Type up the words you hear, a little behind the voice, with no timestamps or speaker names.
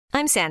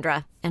I'm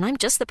Sandra, and I'm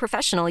just the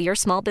professional your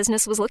small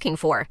business was looking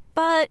for.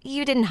 But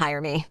you didn't hire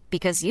me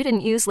because you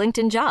didn't use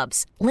LinkedIn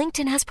Jobs.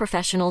 LinkedIn has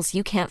professionals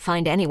you can't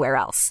find anywhere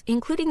else,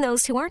 including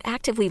those who aren't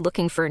actively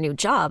looking for a new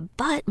job,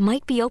 but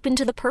might be open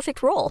to the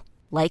perfect role,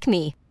 like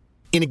me.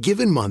 In a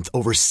given month,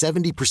 over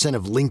 70%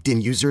 of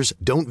LinkedIn users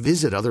don't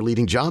visit other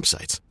leading job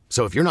sites.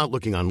 So if you're not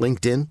looking on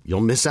LinkedIn,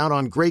 you'll miss out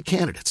on great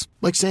candidates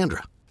like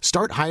Sandra.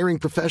 Start hiring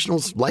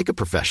professionals like a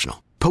professional.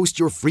 Post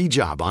your free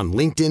job on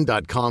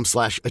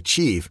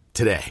linkedin.com/achieve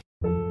today.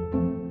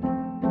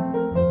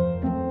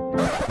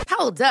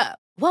 Hold up.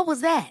 What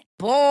was that?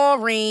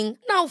 Boring.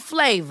 No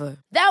flavor.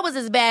 That was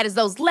as bad as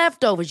those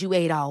leftovers you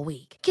ate all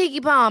week.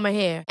 Keke Palmer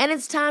here. And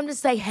it's time to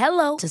say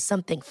hello to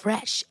something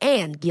fresh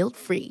and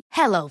guilt-free.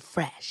 Hello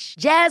Fresh.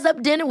 Jazz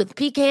up dinner with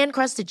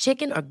pecan-crusted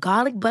chicken or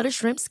garlic butter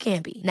shrimp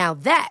scampi. Now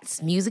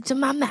that's music to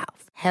my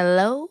mouth.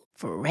 Hello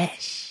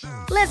Fresh.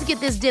 Let's get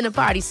this dinner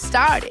party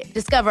started.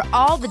 Discover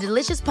all the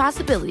delicious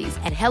possibilities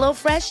at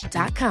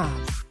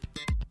hellofresh.com.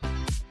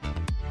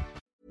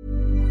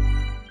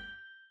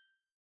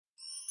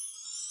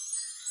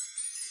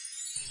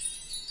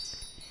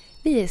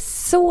 Vi är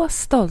så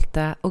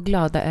stolta och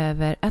glada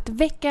över att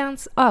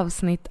veckans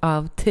avsnitt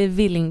av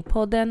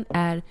Tvillingpodden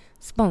är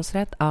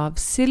sponsrat av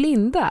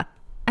Cylinda.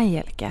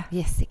 Angelica.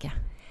 Jessica.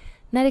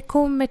 När det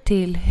kommer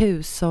till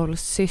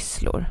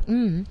hushållssysslor,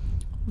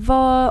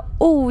 vad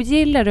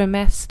ogillar du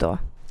mest då?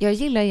 Jag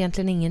gillar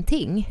egentligen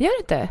ingenting. Gör du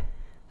inte?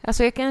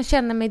 Alltså jag kan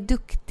känna mig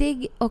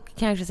duktig och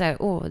kanske så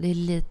här, det är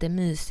lite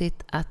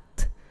mysigt att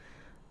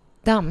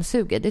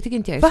dammsuga. Det tycker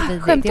inte jag är så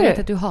vidrigt. Jag vet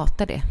att du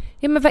hatar det.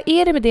 Ja, men vad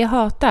är det med det jag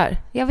hatar?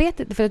 Jag vet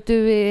inte, för att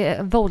du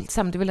är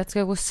våldsam. Du vill att det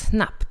ska gå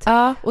snabbt.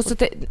 Ja, och så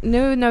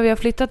nu när vi har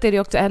flyttat är det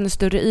också ännu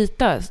större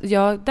yta.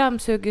 Jag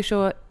dammsuger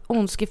så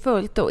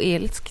ondskefullt och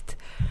ilskt.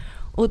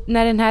 Och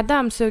när den här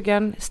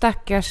dammsugaren,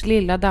 stackars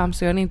lilla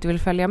dammsugaren, inte vill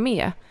följa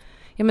med,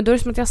 ja, men då är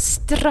det som att jag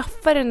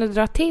straffar den och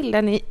drar till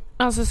den i...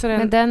 Alltså, så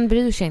men den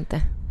bryr sig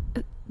inte.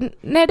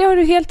 Nej, det har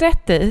du helt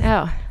rätt i.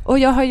 Ja. Och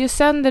jag har ju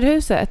sönder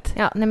huset.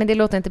 Ja, nej, men det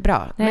låter inte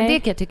bra. Nej. Men det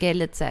kan jag tycka är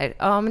lite så här,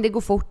 ja, men det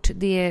går fort.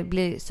 Det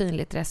blir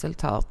synligt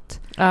resultat.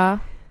 Ja.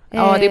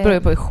 Ja, det beror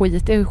ju på hur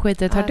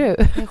skitigt har du?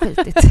 Det är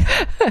skitigt.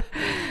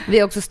 Vi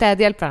har också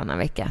städhjälp varannan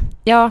vecka.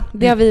 Ja,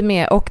 det har vi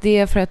med. Och det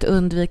är för att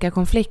undvika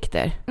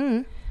konflikter.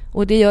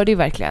 Och det gör det ju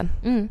verkligen.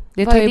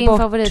 Det Vad tar är ju din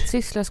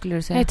favoritsyssla, skulle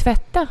du säga? Nej,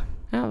 tvätta.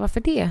 Ja, varför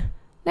det?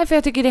 Nej, för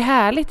jag tycker det är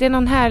härligt. Det är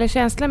någon härlig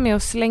känsla med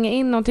att slänga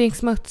in någonting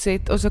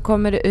smutsigt och så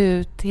kommer det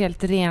ut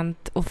helt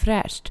rent och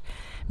fräscht.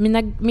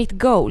 Mitt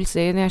goals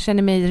är när jag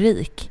känner mig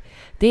rik.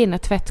 Det är när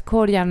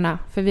tvättkorgarna,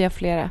 för vi har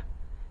flera,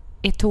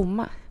 är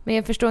tomma. Men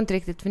jag förstår inte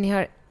riktigt, för ni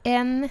har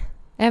en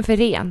för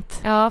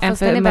rent. Ja, en fast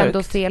för den är mörkt. vänd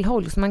åt fel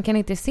håll, så man kan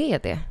inte se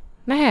det.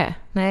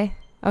 Nej.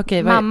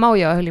 Okej, mamma och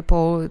jag höll ju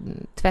på att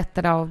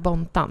tvätta av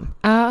bontan.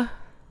 Ja.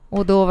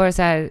 Och då var det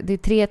så här, det är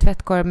 3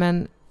 tvättkorgar,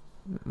 men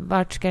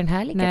vart ska den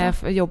här ligga? Nej,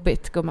 för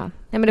jobbigt, gumman.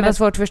 Nej, men det var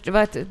svårt först. Det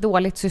var ett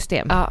dåligt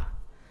system. Ja.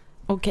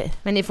 Okej.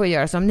 Men ni får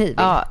göra som ni vill.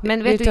 Ja,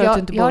 men vet du,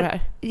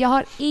 jag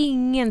har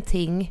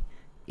ingenting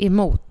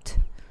emot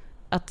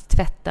att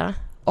tvätta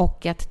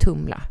och att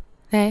tumla.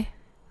 Nej.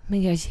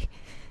 Men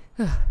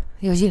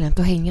jag gillar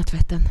inte att hänga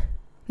tvätten.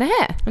 Nej.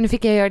 Men nu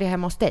fick jag göra det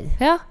hemma hos dig.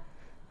 Ja.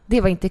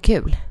 Det var inte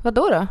kul.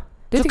 Vadå då?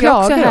 Du tycker jag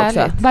också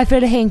härligt. Varför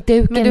är det hängt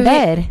duken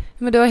där?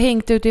 Men du har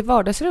hängt ut i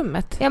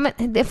vardagsrummet. Ja, men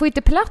det får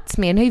inte plats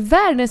med. Den har ju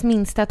världens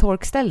minsta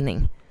torkställning.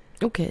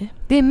 Okej.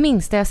 Det är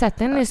minsta jag sett.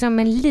 Den är som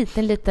en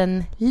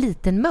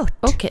liten mört.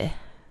 Okej.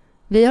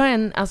 Vi har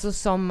en, alltså,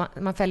 som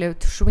man fäller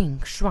ut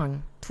swing,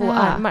 2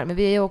 armar. Men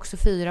vi är ju också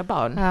 4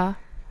 barn. Ja.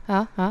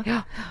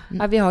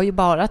 Ja, vi har ju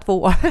bara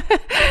 2.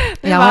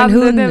 Jag har en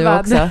hund nu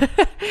också.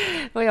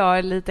 Och jag har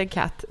en liten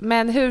katt.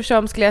 Men hur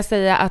som skulle jag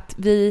säga att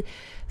vi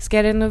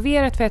ska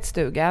renovera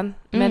tvättstugan.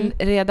 Men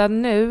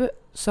redan nu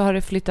så har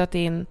det flyttat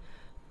in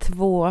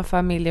 2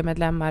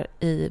 familjemedlemmar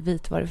i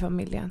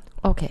vitvarufamiljen.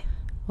 Okej.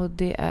 Och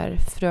det är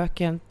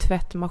fröken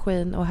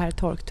tvättmaskin och herr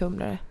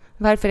torktumlare.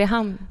 Varför är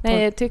han?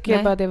 Nej, jag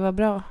tycker bara det var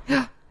bra.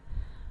 Ja.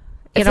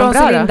 Är de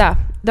bra Cylinda?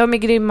 De är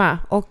grymma.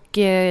 Och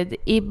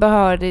Ibbe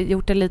har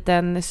gjort en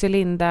liten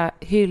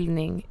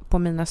Cylinda-hyllning på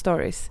mina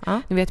stories.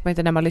 Ja. Nu vet man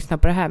inte när man lyssnar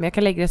på det här, men jag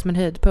kan lägga det som en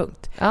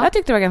höjdpunkt. Ja. Jag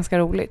tyckte det var ganska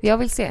roligt. Jag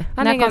vill se.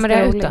 När kommer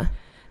det ut då?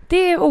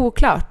 Det är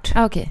oklart.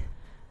 Okej.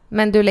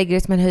 Men du lägger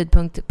det som en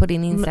höjdpunkt på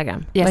din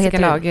Instagram. Jessica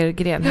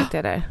Lagergren heter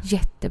jag där.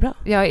 Jättebra.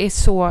 Jag är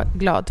så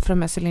glad för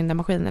de här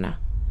Cylinda-maskinerna.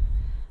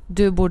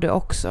 Du borde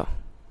också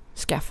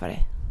skaffa dig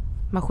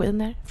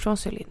maskiner från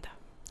Cylinda.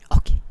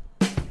 Okej.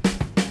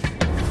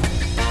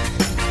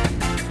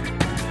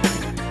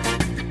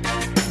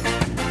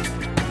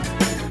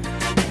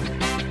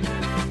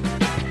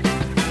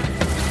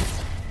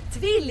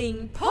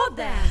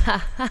 Tvillingpodden!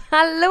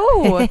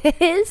 Hallå!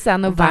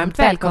 Hejsan och varmt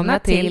välkomna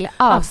till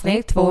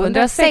avsnitt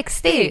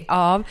 260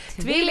 av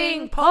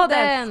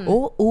Tvillingpodden!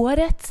 Och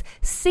årets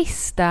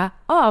sista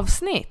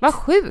avsnitt. Vad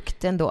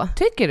sjukt ändå.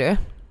 Tycker du?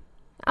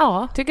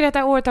 Ja. Tycker du att det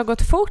här året har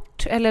gått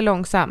fort eller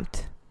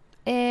långsamt?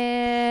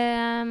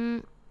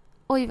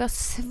 Oj, vad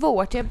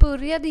svårt. Jag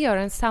började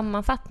göra en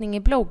sammanfattning i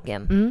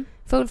bloggen.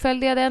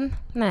 Fullföljde jag den?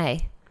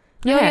 Nej.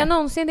 Gör jag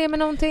någonsin det med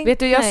någonting? Vet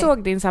du, jag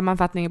såg din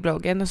sammanfattning i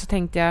bloggen och så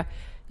tänkte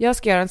jag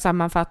ska göra en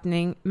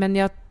sammanfattning, men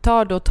jag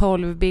tar då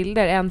 12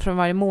 bilder, en från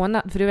varje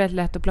månad, för det är väldigt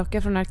lätt att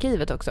plocka från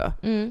arkivet också.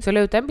 Så jag la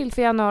ut en bild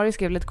för januari,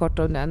 skrev lite kort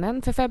om den,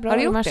 en för februari. Har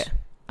du gjort mars.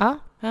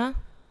 det?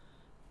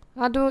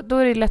 Ja, då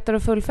är det lättare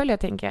att fullfölja,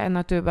 tänker jag, än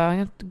att du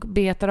bara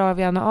betar av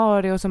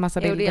januari och så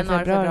massa bilder. Jag gjorde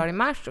januari, februari,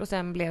 mars och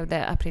sen blev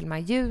det april,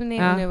 maj, juni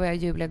och nu var jag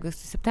juli,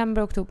 augusti,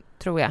 september, oktober,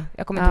 tror jag.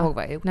 Jag kommer inte ihåg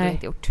vad jag gjort och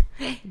inte gjort.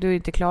 Du är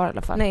inte klar i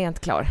alla fall. Nej, jag är inte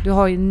klar. Du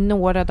har ju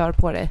några dagar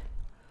på dig.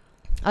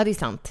 Ja, det är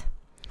sant.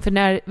 För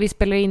när vi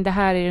spelar in det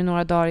här är det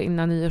några dagar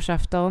innan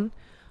nyårsafton.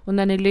 Och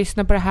när ni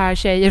lyssnar på det här,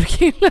 tjejer och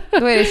killar,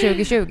 då är det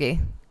 2020.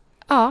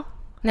 Ja.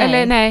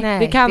 Eller nej,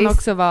 det kan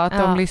också vara att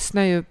de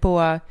lyssnar ju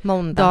på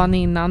måndag, dagen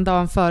innan,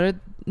 dagen före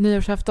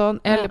nyårsafton.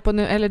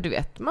 Eller du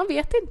vet, man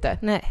vet inte.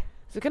 Nej.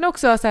 Så det kan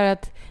också vara så här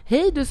att,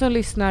 hej du som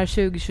lyssnar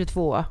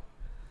 2022.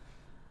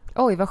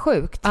 Oj, vad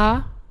sjukt.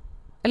 Ja.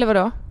 Eller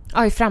vadå?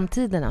 Ja, i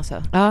framtiden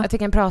alltså. Ja. Att vi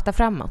kan prata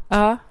framåt.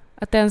 Ja,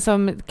 att den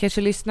som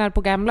kanske lyssnar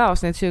på gamla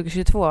avsnitt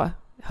 2022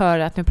 hör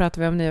att nu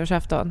pratar vi om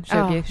nyårsafton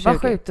 2020. Ja,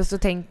 vad sjukt. Och så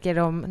tänker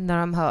de när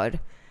de hör,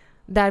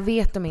 där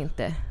vet de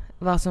inte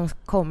vad som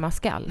komma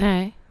skall.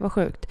 Nej, vad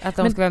sjukt. Att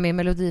de ska vara med i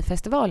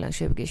Melodifestivalen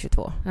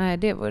 2022. Nej,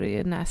 det vore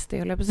ju nasty,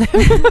 håller jag på att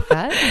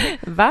säga.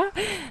 Va?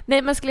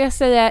 Nej, men skulle jag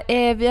säga,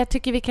 jag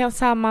tycker vi kan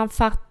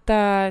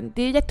sammanfatta,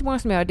 det är jättemånga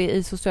som gör det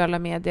i sociala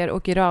medier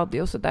och i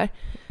radio och sådär.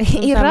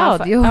 I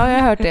radio? Ja, jag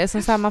har hört det,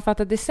 som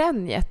sammanfattar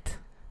decenniet.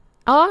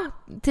 Ja,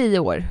 10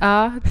 år.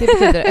 Ja, det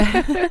betyder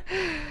det.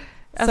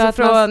 Alltså att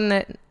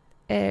från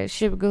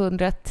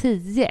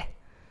 2010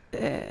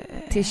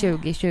 till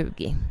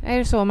 2020. Är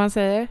det så man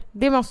säger?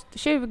 Det måste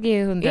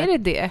 2000. Är det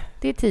det?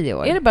 Det är 10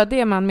 år. Är det bara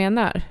det man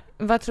menar?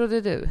 Vad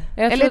trodde du?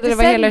 Jag trodde det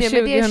var hela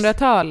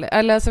 2000-tal.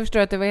 Eller så förstår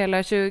jag att det var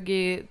hela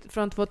 20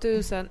 från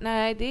 2000.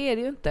 Nej, det är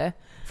det ju inte.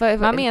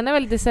 Man menar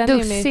väl decennium.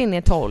 Dussin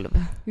är 12.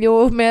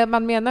 Jo, men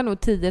man menar nog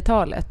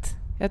 10-talet.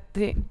 Att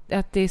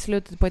det är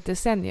slutet på ett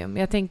decennium.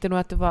 Jag tänkte nog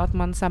att det var att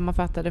man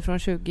sammanfattade från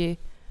 20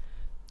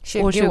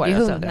 år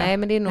alltså. Nej,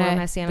 men det är nog de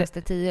här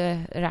senaste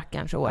 10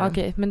 rackarns åren.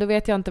 Okej, men då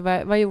vet jag inte.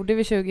 Vad gjorde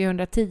vi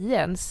 2010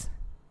 ens?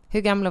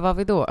 Hur gamla var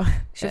vi då?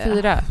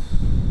 24?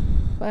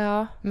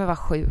 Ja. Men vad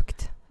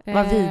sjukt.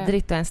 Vad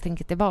vidrigt att ens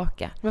tänka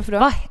tillbaka. Varför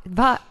då?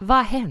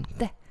 Vad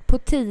hände? På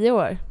 10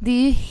 år? Det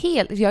är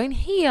ju jag är en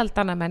helt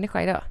annan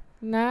människa idag.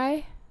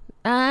 Nej.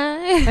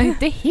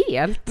 Inte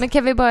helt. Men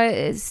kan vi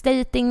bara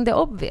stating the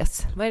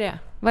obvious? Vad är det?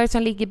 Vad är det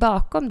som ligger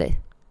bakom dig?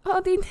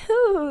 Ja, din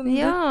hund.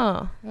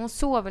 Ja, hon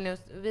sover nu.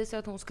 Visade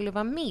att hon skulle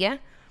vara med.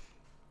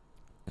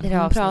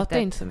 Hon pratar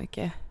inte så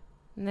mycket.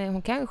 Nej,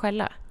 hon kan ju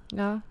skälla.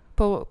 Ja,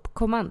 på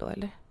kommando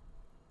eller?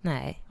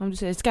 Nej. Om du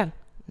säger skall?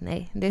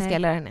 Nej, det ska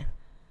jag lära henne.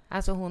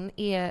 Alltså hon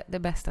är det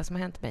bästa som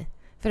har hänt mig.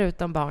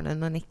 Förutom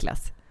barnen och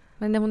Niklas.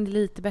 Men hon är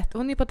lite bättre.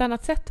 Hon är på ett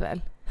annat sätt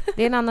väl?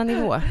 Det är en annan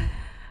nivå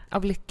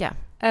av lycka.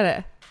 Är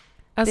det?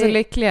 Alltså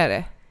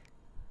lyckligare?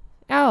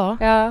 Ja.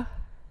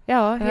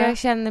 Ja, jag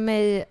känner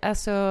mig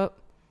alltså...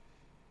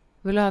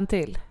 Vill du ha en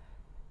till?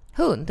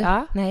 Hund?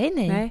 Ja.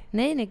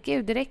 Nej,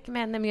 gud, det räcker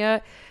med henne. Men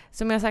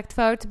som jag sagt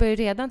förut, så börjar jag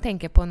redan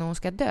tänka på när hon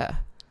ska dö.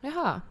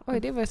 Jaha, oj,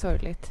 det var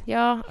sorgligt.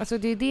 Ja, alltså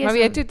det är det man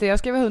vet ju inte, jag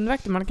ska vara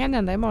hundvakt. Man kan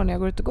hända imorgon när jag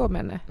går ut och går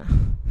med henne.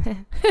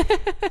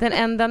 Den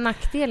enda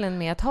nackdelen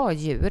med att ha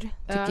djur,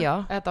 tycker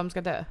jag. Att de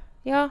ska dö.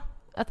 Ja,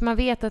 att man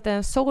vet att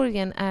den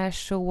sorgen är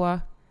så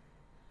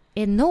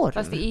enorm.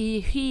 Fast det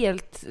är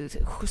helt,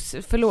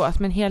 förlåt,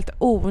 men helt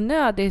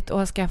onödigt att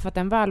ha skaffat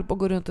en valp och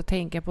gå runt och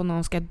tänka på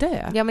någon ska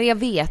dö. Ja, men jag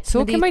vet.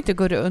 Så kan man inte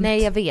gå runt.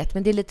 Nej, jag vet,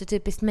 men det är lite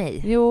typiskt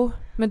mig. Jo,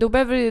 men då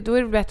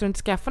är det bättre att inte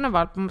skaffa en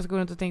valp om man ska gå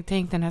runt och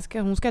tänka den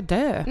här hon ska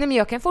dö. Nej, men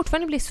jag kan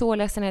fortfarande bli så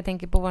ledsen när jag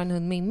tänker på vår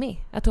hund Mimmi.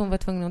 Att hon var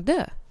tvungen att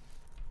dö.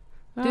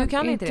 Ja, du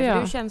kan inte det, för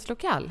du är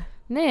känslokall.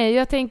 Nej,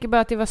 jag tänker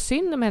bara att det var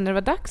synd om henne. Det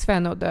var dags för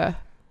henne att dö.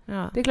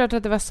 Ja. Det är klart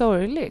att det var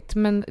sorgligt,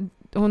 men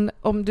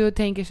om du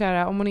tänker så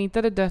här, om hon inte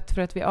hade dött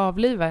för att vi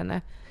avlivade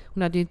henne,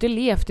 hon hade ju inte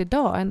levt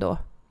idag ändå.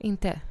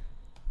 Inte?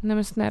 Nej,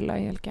 men snälla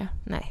Angelica.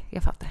 Nej,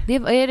 jag fattar.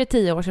 Är det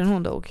 10 år sedan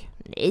hon dog?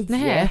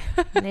 Nej,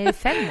 det är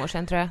 5 år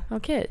sedan tror jag.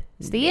 Okej.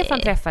 Stefan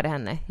träffade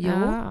henne. Jo.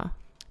 Ja.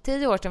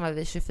 10 år sedan var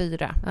vi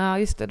 24. Ja,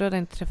 just det. Då hade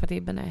jag inte träffat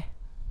Ibbe, nej.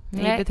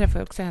 Ibbe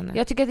träffade också henne.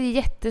 Jag tycker att det är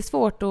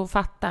jättesvårt att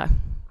fatta.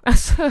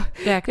 Alltså,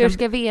 hur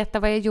ska jag veta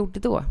vad jag gjorde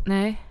då?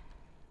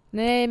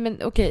 Nej, men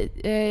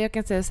okej. Jag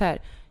kan säga så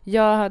här.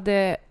 Jag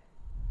hade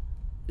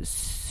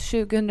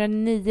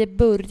 2009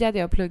 började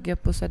jag plugga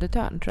på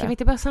Södertörn, tror jag. Kan vi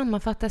inte bara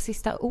sammanfatta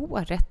sista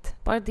året?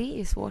 Bara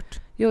det är svårt.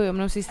 Jo, men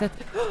de sista...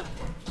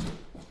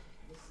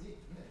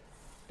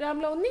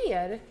 Ramla hon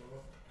ner?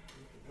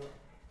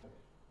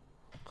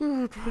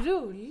 Gud,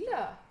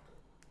 rulla!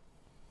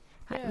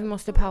 Nej, vi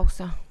måste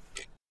pausa.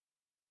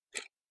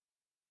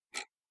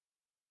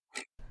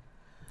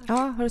 Ja,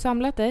 har du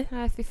samlat dig?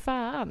 Nej, fy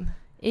fan.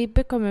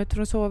 Ibbe kom ut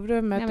från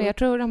sovrummet. Nej, men jag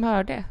tror de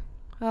hörde.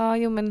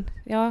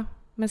 Ja,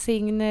 men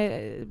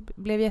Signe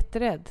blev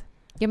jätterädd.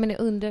 Ja, men jag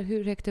undrar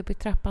hur högt upp i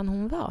trappan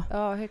hon var.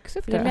 Ja, högst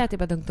upp. För det lät ju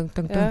bara dunk.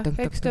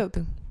 Högst upp.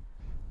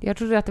 Jag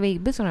trodde att det var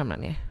Ibbe som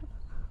ramlade ner.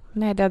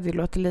 Nej, det hade ju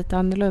låtit lite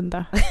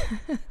annorlunda.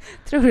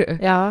 Tror du?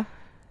 Ja.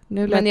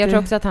 Men jag tror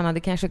också att han hade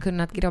kanske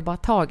kunnat grabba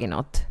tag i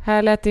något.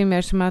 Här lät det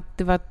mer som att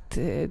det var ett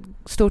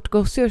stort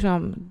gosedjur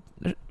som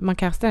man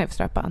kastade ner för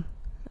trappan.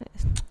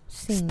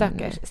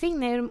 Stackars.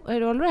 Signe, är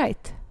du all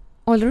right?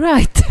 All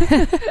right.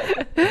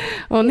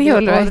 Hon är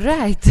all right. All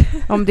right.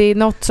 Om det är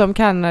något som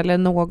kan eller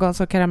någon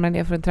som kan ramla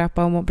ner för en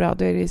trappa och må bra,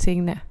 då är det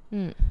Signe.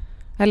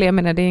 Eller jag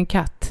menar, det är en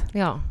katt.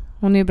 Ja.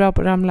 Hon är ju bra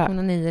på att ramla. Hon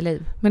har 9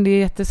 liv. Men det är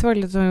jättesvårt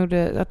att hon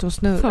gjorde att hon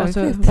snurrade.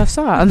 Alltså, vad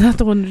sa han? Att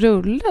hon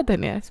rullade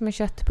ner. Som en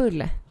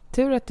köttbulle.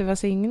 Tur att det var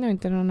Signe och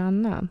inte någon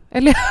annan.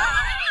 Eller?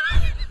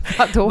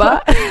 Vadå?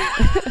 Va?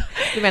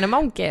 Du menar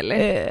Monkey eller?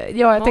 Ja,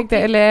 jag Monkey. tänkte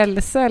eller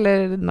Elsa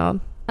eller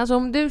någon. Alltså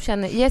om du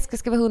känner, Jessica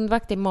ska vara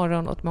hundvakt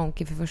imorgon åt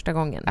Monkey för första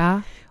gången.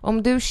 Ja.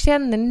 Om du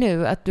känner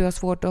nu att du har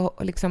svårt att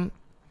liksom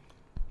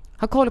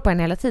ha koll på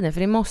henne hela tiden, för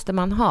det måste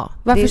man ha.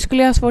 Varför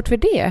skulle jag ha svårt för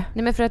det?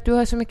 Nej, men för att du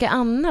har så mycket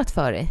annat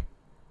för dig.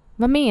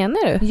 Vad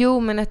menar du? Jo,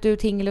 men att du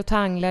tinglar och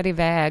tanglar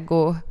iväg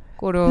och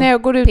går och när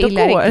jag går ut och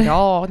går. I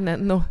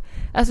granen och...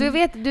 Alltså jag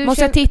vet,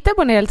 måste jag titta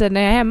på henne hela tiden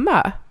när jag är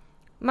hemma?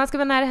 Man ska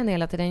vara nära henne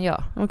hela tiden,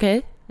 ja.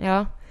 Okej.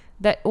 Ja.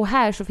 Och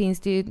här så finns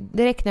det ju,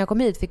 direkt när jag kom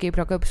hit fick jag ju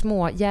plocka upp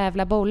små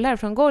jävla bollar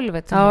från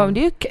golvet. Ja, men det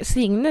är ju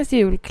Signes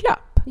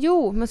julklapp.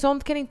 Jo, men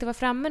sånt kan inte vara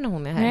framme när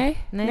hon är här.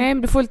 Nej,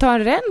 men du får väl ta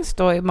en rens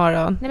då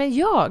imorgon. Nej, men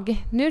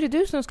nu är det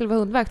du som skulle vara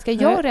hundvakt. Ska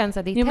jag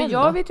rensa ditt hem men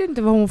jag vet ju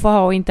inte vad hon får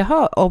ha och inte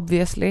ha,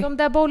 obviously. De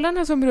där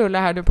bollarna som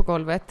rullar här nu på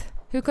golvet.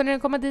 Hur kunde den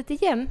komma dit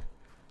igen?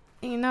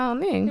 Ingen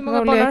aning. Hur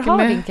många bollar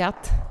har din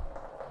katt?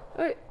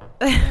 Oj.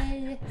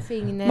 Nej,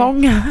 Signe.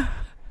 Många.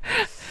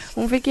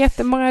 Hon fick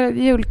jättemånga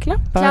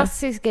julklappar.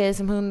 Klassisk grej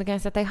som hunden kan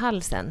sätta i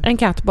halsen. En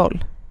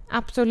kattboll.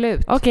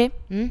 Absolut. Okej.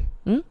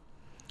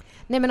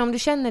 Nej, men om du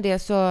känner det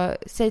så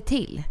säg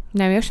till.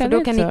 Nej, men jag känner för då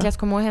inte kan så. Niklas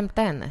komma och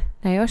hämta henne.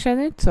 Nej, jag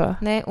känner inte så.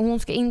 Nej, och hon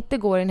ska inte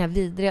gå i den här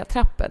vidriga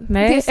trappen.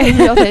 Nej. Det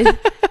säger jag dig.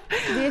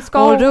 Det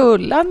ska hon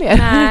rulla ner.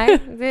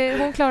 Nej,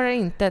 hon klarar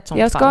inte ett sånt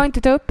Jag ska fall.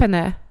 inte ta upp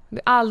henne.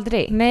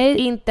 Aldrig. Nej.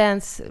 Inte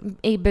ens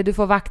Ibbe, du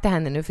får vakta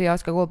henne nu för jag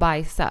ska gå och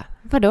bajsa.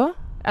 Vadå?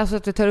 Alltså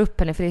att du tar upp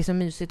henne för det är så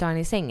mysigt att ha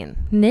henne i sängen.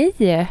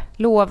 Nej.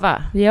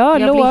 Lova.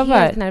 Jag lovar. Jag blir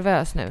helt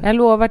nervös nu. Jag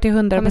lovar till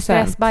 100%. Kommer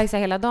stressbajsa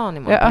hela dagen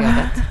imorgon på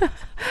jobbet.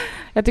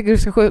 Jag tycker du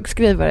ska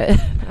sjukskriva dig.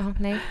 Ja,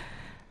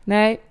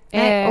 nej.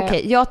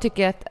 Okej. Jag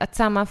tycker att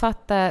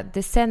sammanfatta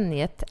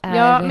decenniet är...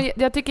 Ja, men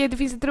jag tycker det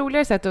finns ett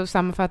roligare sätt att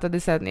sammanfatta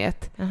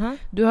decenniet.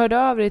 Du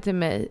hörde av dig till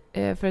mig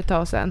för ett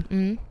tag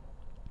sedan.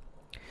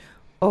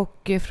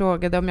 Och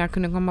frågade om jag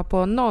kunde komma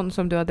på någon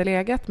som du hade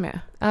legat med.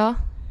 Ja.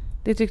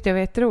 Det tyckte jag var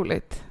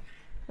jätteroligt.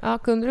 Ja,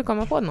 kunde du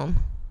komma på någon?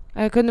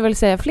 Jag kunde väl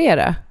säga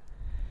flera.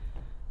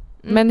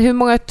 Men hur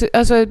många...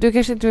 Alltså, du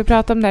kanske inte vill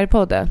prata om det här i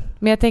podden.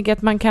 Men jag tänker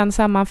att man kan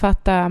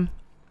sammanfatta...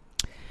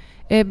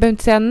 Jag behöver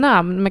inte säga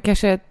namn, men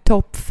kanske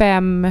topp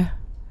 5...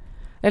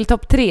 Eller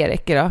topp 3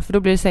 räcker då. För då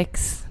blir det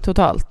 6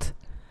 totalt.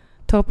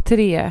 Topp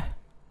 3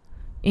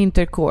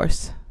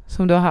 intercourse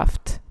som du har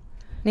haft.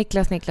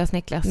 Niklas.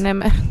 Nej,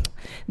 men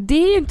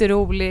det är ju inte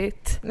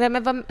roligt. Nej,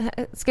 men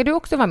ska du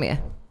också vara med?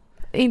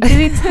 Inte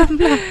ditt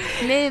samla.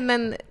 Nej,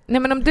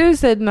 men om du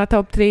säger dina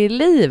topp 3 i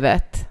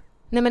livet.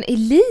 Nej, men i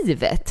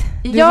livet?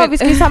 Ja, vi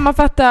ska ju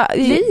sammanfatta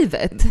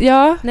livet.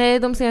 Ja. Nej,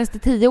 de senaste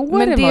 10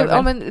 åren men det, var det.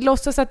 Ja, men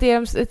låtsas att det är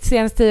de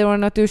senaste 10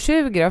 åren att du är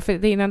 20 då,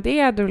 för innan det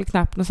hade du väl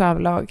knappt något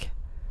samlag.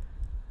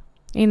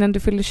 Innan du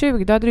fyllde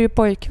 20, då hade du ju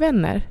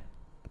pojkvänner.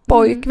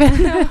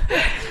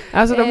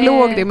 Alltså de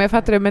låg det, men jag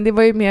fattar det, men det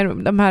var ju mer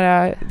de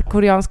här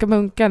koreanska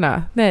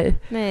munkarna. Nej.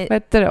 Vad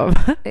hette de?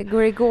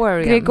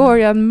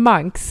 Gregorian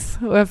monks.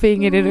 Och jag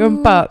finger i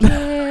rumpan.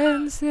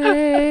 Det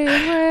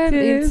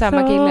är inte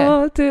samma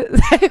kille.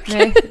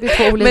 Nej, det är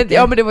två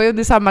olika. Men det var ju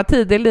under samma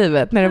tid i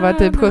livet, när det var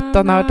typ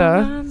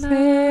 17-18.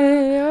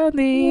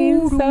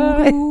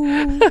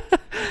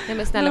 Nej,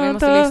 men snälla, vi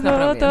måste lyssna på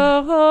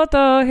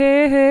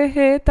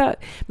dem.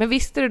 Men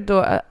visste du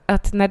då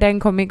att när den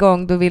kom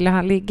igång då ville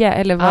han ligga?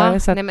 Eller var det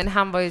så att... Nej, men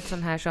han var ju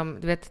sån här som,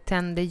 du vet,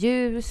 tände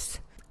ljus.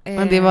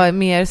 Men det var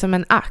mer som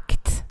en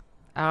akt.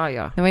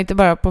 Ja. Det var inte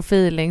bara på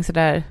feeling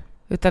sådär,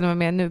 utan det var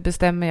mer, nu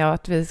bestämmer jag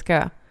att vi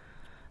ska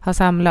ha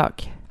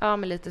samlag. Ja,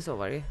 men lite så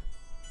var det ju.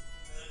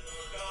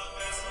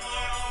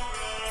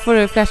 Får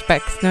du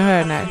flashbacks? Nu hör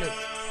jag den här.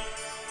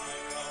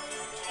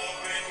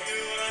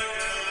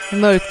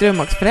 Mörkt rum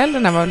också.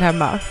 Föräldrarna var väl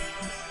hemma?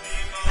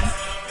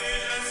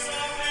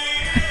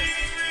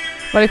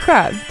 Var det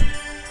skönt?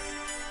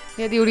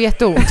 Ja, det gjorde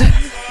jätteont.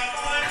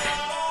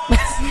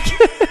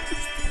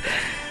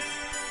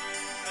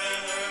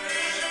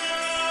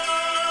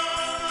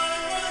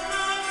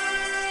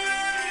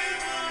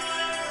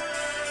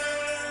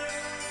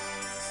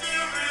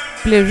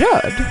 Blev du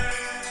rörd?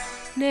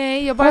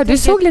 Nej, jag bara du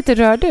såg lite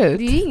rörd ut.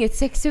 Det är ju inget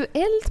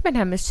sexuellt med den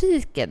här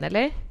musiken,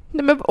 eller?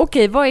 Nej, men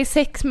okej, vad är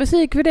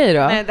sexmusik för dig då?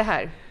 Nej, det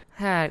här.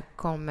 Här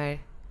kommer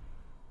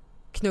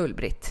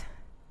Knullbritt.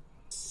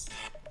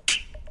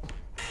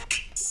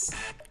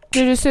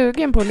 Blir du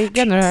sugen på att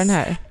ligga när du hör den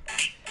här?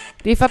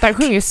 Det är för att han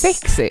sjunger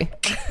sexy.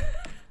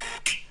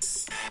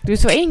 Du är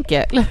så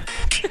enkel.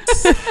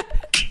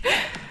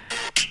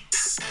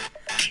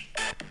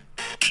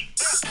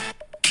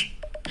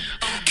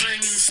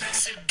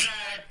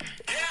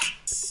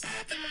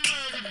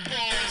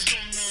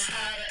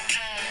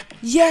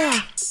 Yeah!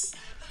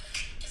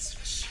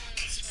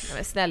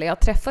 Men snälla, jag har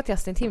träffat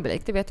Justin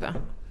Timberlake, det vet du va?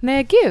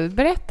 Nej, gud,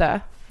 berätta.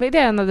 Vad är det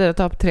en av dina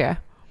topp 3?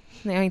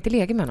 Nej, jag har inte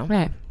legat med honom.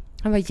 Nej.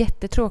 Han var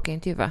jättetråkig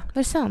intervju. Är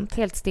det sant?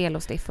 Helt stel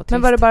och stiff och trist.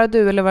 Men var det bara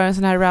du eller var det en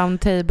sån här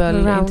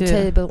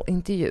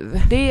roundtable-intervju?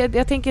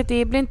 Jag tänker att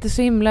det blir inte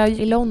så himla...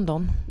 I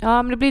London.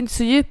 Ja, men det blir inte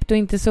så djupt och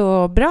inte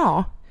så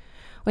bra.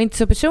 Och inte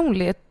så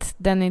personligt,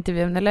 den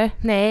intervjun, eller?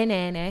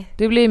 Nej.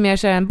 Det blir mer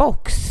så här en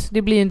box.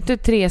 Det blir ju inte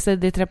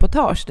 3-sidigt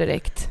reportage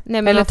direkt.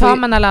 Nej, men eller tar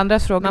man alla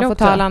andras frågor också? Man får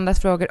ta alla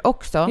andras frågor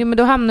också. Jo, men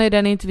då hamnar ju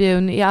den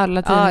intervjun i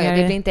alla tidningar. Ja,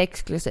 det blir inte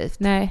exklusivt.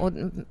 Nej. Och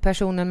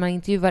personen man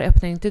intervjuar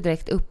öppnar inte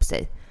direkt upp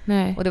sig.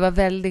 Nej. Och det var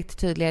väldigt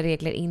tydliga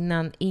regler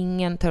innan.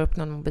 Ingen tar upp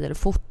någon mobil och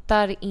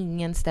fotar.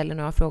 Ingen ställer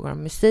några frågor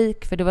om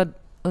musik. För det var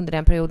under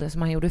den perioden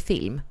som han gjorde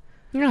film.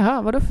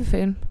 Jaha, vad då för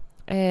film?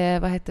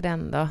 Vad hette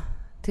den då?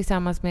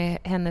 Tillsammans med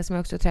henne som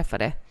jag också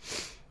träffade.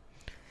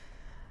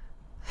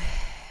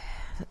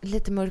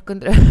 Lite mörk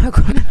under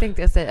ögonen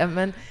tänkte jag säga.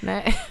 Men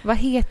nej. Vad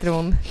heter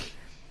hon?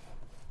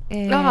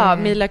 Jaha,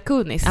 Mila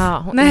Kunis.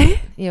 Ja,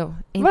 nej. Jo,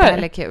 inte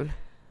heller kul.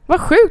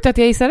 Vad sjukt att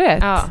jag gissar rätt.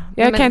 Ja,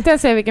 jag kan inte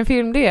ens säga vilken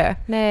film det är.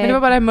 Nej. Men det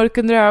var bara mörk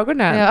under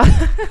ögonen. Ja.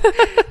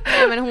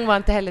 Nej, men hon var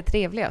inte heller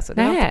trevlig alltså.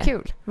 Det var inte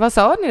kul. Vad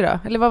sa ni då?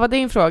 Eller vad var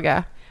din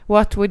fråga?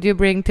 What would you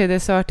bring to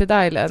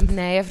deserted island?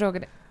 Nej,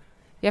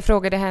 jag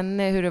frågade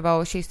henne hur det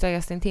var att kyssa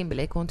Justin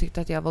Timberlake. Hon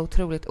tyckte att jag var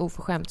otroligt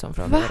oförskämd som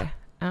frågade det.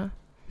 Ja.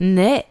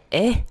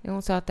 Nej.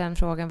 Hon sa att den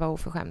frågan var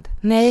oförskämd.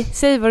 Nej,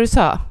 säg vad du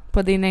sa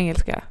på din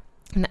engelska.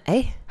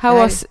 Nej.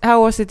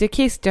 How was it you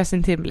kissed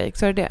Justin Timberlake?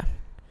 Så är det?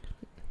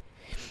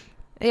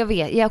 Jag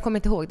vet, jag kommer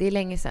inte ihåg. Det är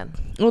länge sedan.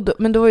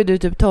 Men då var ju du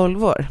typ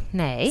 12 år.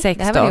 Nej, 16.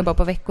 det här var jag bara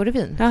på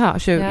Veckorevyn. Jaha,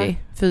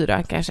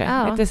 24 kanske.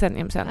 Ja. Ett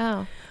decennium sedan.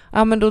 Ja.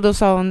 Ja, men då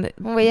sa hon...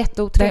 Hon var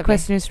jätteotrevlig. That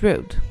question is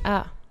rude.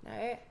 Ja.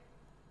 Nej.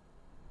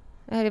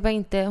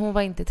 Hon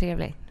var inte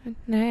trevlig.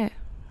 Nej.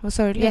 Vad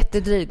sorgligt.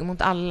 Jättedryg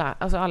mot alla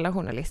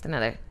journalisterna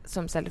där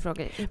som ställde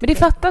frågor. Men det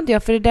fattar inte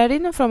jag, för det där är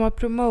någon form av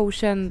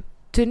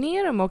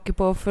promotion-turné de åker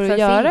på för att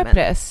göra filmen.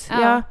 Press.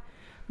 Ja.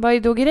 Vad är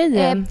då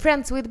grejen?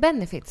 Friends with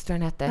Benefits tror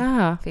jag den hette.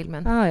 Aha.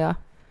 Filmen. Ja.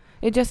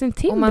 Är Justin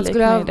Timberlake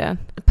med den?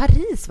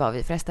 Paris var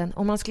vi förresten.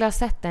 Om man skulle ha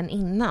sett den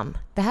innan.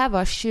 Det här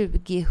var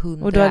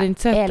 2011. Och du hade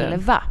inte sett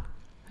den?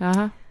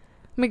 Jaha.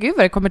 Men gud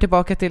vad det kommer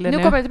tillbaka till det nu.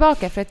 Nu kommer det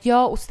tillbaka för att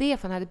jag och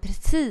Stefan hade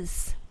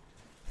precis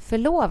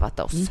förlovat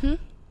oss. Mm-hmm.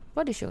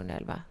 Var det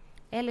 2011?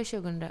 Eller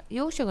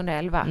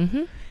 2011.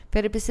 Mm-hmm. Vi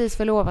hade precis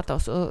förlovat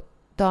oss och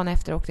dagen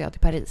efter åkte jag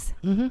till Paris.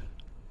 Mm-hmm.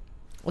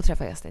 Och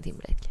träffade Justin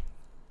Timberlake.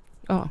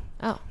 Ja.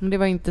 Men det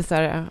var inte så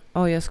här,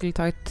 jag skulle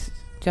tagit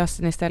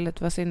Justin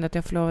istället. Vad synd att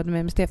jag förlovade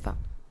mig med Stefan.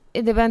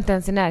 Det var inte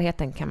ens i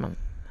närheten kan man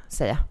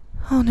säga.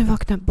 Nu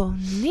vaknar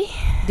Bonnie.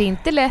 Det är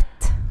inte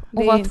lätt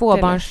att vara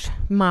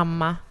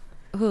tvåbarnsmamma.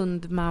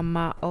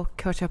 Hundmamma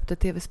och har köpt ett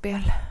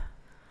tv-spel.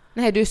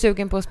 Nej, du är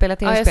sugen på att spela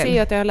tv-spel? Ja, jag ser ju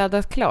att jag har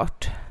laddat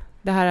klart.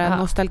 Det här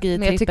nostalgitrippen.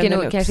 Men jag tycker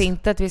nog kanske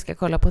inte att vi ska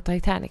kolla på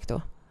Titanic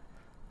då.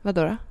 Vad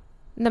då?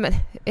 Nej, men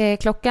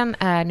klockan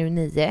är nu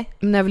 9.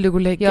 När vill du gå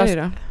och lägga dig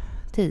då?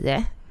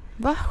 10.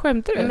 Va?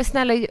 Skämtar du? Nej, men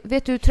snälla,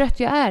 vet du hur trött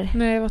jag är?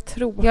 Nej, vad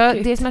tråkigt.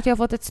 Det är som att jag har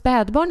fått ett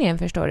spädbarn igen,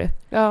 förstår du?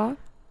 Ja.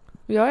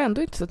 Jag är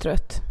ändå inte så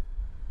trött.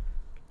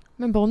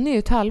 Men Bonnie är ju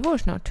ett halvår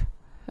snart.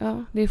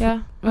 Ja, det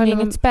är hon är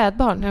inget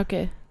spädbarn.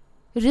 Okej.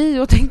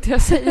 Rio tänkte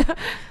jag säga.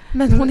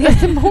 Men hon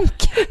heter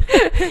Monk.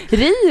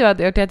 Rio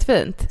hade gjort det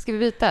fint. Ska vi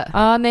byta?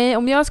 Ja, nej.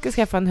 Om jag ska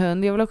skaffa en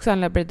hund, jag vill också ha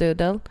en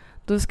labradoodle.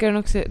 Då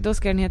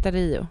ska den heta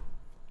Rio.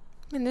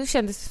 Men nu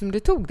kändes det som du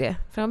tog det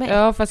från mig.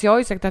 Ja, fast jag har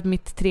ju sagt att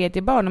mitt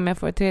tredje barn, om jag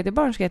får ett tredje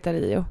barn, ska heta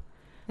Rio.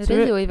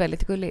 Rio är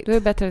väldigt gulligt. Då är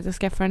det bättre att jag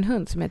skaffar en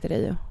hund som heter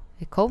Rio.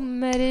 Det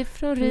kommer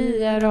ifrån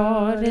Ria.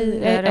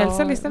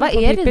 Elsa lyssnar på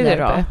Pippi.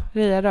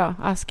 Ria.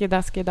 Aski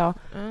daski dag.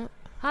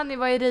 Hanni,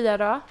 vad är Ria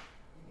då?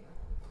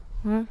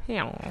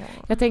 Ja.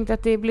 Jag tänkte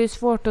att det blir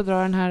svårt att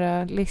dra den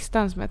här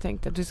listan som jag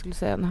tänkte att du skulle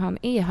säga när han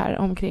är här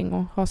omkring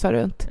och hasar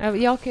runt.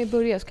 Jag kan ju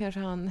börja så kanske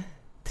han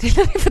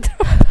trillar ner för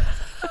trappan.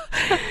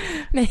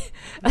 Nej,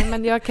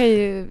 men jag kan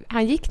ju...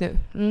 Han gick nu.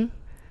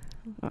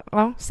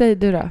 Ja, säg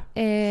du då.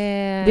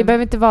 Det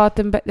behöver inte vara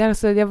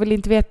att jag vill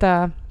inte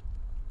veta...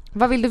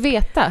 Vad vill du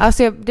veta?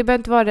 Alltså, det behöver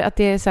inte vara att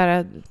det är så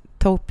här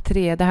topp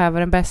 3, det här var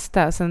den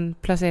bästa, sen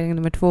placering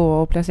nummer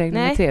 2 och placering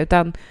nummer 3,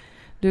 utan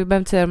du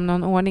behöver inte säga om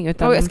någon ordning.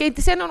 Utan jag ska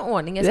inte säga någon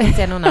ordning, jag ska inte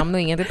säga någon namn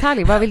och ingen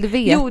detalj. Vad vill du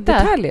veta? Jo,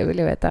 detaljer vill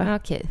jag veta.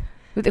 Okej.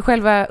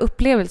 Själva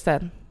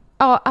upplevelsen.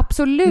 Ja,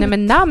 absolut. Nej,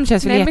 men namn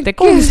känns väl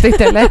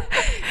jättekonstigt, eller?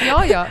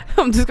 Ja.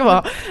 Om du ska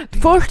vara...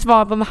 Först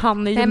var man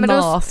han i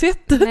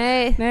gymnasiet.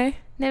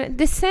 Nej,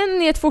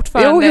 decenniet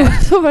fortfarande. Jo,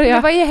 så var det.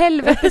 Men vad i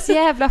helvetes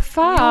jävla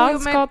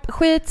fanskap.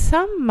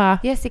 Skitsamma.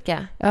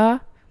 Jessica. Ja.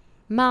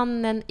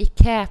 Mannen i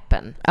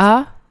capen.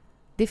 Ja.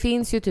 Det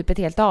finns ju typ ett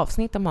helt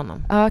avsnitt om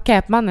honom. Ja,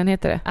 Capmannen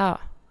heter det. Ja.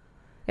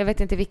 Jag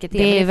vet inte vilket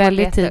det är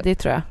väldigt tidigt,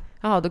 tror jag.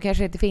 Ja, då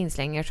kanske det inte finns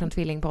längre som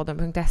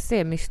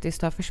tvillingpodden.se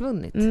mystiskt har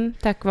försvunnit.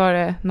 Tack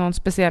vare någon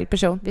speciell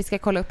person. Vi ska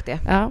kolla upp det.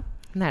 Ja.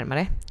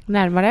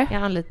 Närmare. Jag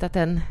har anlitat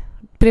en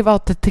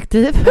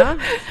privatdetektiv. Ja,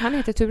 han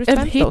heter Ture En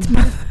Sventon.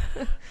 hitman.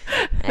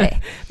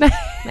 Nej. Nej.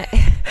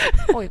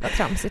 Oj, vad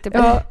tramsigt det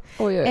blir. Ja,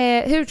 oj.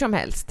 Hur som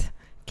helst.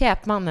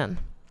 Capmannen.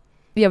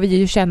 Ja, vi är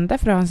ju kända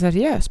för att ha en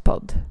seriös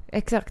podd.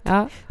 Exakt.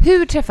 Ja.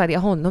 Hur träffade jag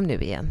honom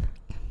nu igen?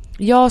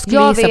 Jag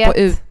skulle gissa på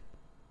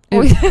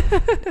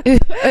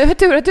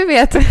tur att du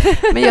vet.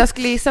 Men jag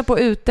skulle gissa på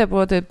ute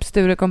på typ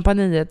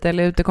Sturekompaniet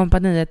eller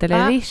Utekompaniet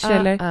eller Rish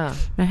eller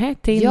nej,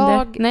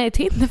 Tinder. Nej,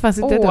 Tinder fanns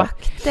inte då.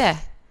 Åkte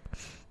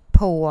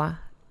på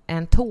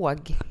en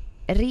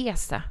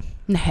tågresa.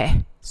 Nej.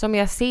 Som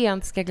jag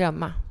sent ska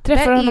glömma.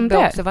 Träffade honom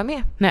där? också var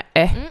med.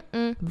 Nej.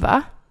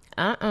 Va?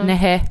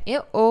 Nej.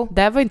 Jo.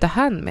 Där var inte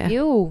han med.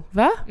 Jo.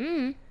 Va?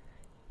 Mm.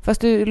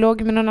 Fast du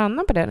låg med någon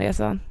annan på den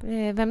resan.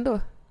 Vem då?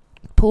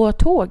 På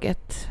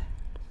tåget.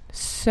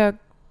 Sög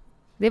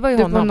Det var ju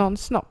du honom. på någon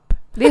snopp?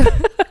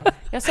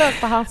 Jag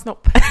sög på hans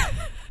snopp.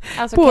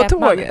 Alltså på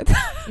Capmannen. tåget?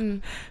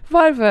 Mm.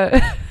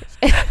 Varför?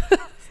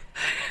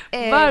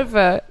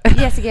 Varför?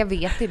 Jessica, jag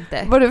vet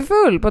inte. Var du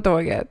full på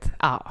tåget?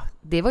 Ja,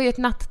 det var ju ett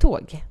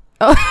nattåg.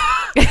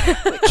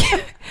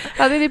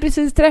 Hade ni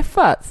precis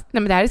träffats?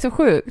 Nej, men det här är så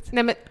sjukt.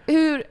 Nej, men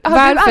hur har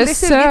Varför du aldrig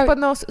sugit på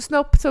någon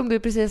snopp som du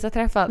precis har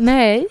träffat?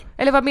 Nej.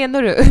 Eller vad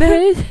menar du?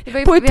 Nej. Det var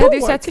ju, På ett vi hade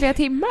ju tåg. sett flera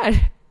timmar.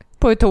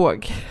 På ett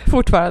tåg.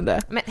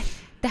 Fortfarande. Men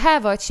det här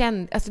var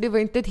alltså det var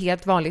inte ett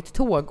helt vanligt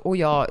tåg och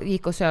jag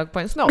gick och sög på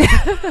en snopp.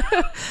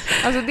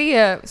 Alltså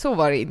så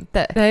var det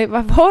inte. Nej,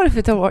 vad var det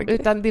för tåg?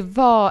 Utan det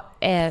var,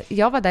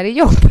 jag var där i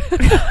jobb.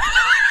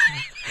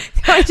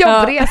 Det var en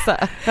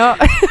jobbresa. Ja.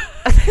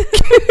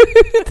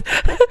 Gud.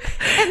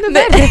 Ännu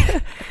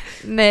värre.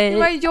 Nej. Det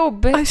var en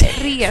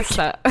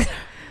jobbresa.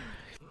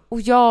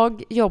 Och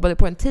jag jobbade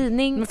på en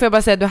tidning. Men får jag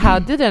bara säga, du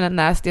hade dina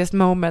nastiest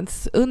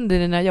moments under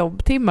dina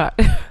jobbtimmar.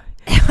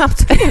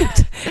 Absolut.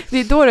 Det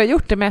är då du har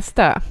gjort det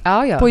mesta.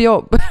 Ja. På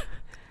jobb.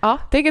 Ja.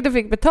 Tänk att du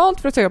fick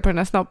betalt för att söka på den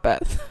här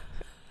snoppen.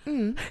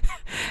 Mm.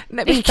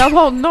 Nej, inte av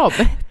honom.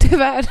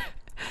 Tyvärr.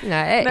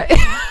 Nej.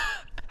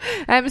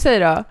 Nej, men säg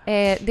då.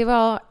 Det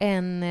var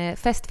en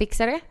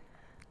festfixare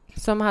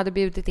som hade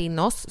bjudit in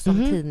oss som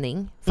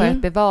tidning för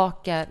att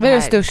bevaka det Vad är här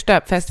den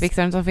största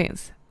festfixaren som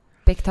finns?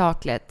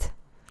 spektaklet.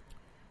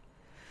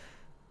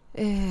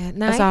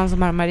 Nej. Alltså han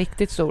som har de här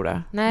riktigt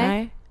stora.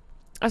 Nej.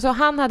 Alltså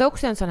han hade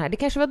också en sån här. Det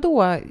kanske var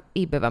då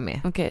Ibbe var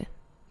med. Okej.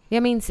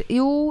 Jag minns,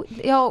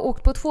 jag har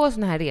åkt på 2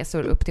 såna här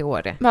resor upp till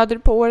Åre. Vad hade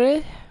du på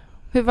dig?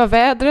 Hur var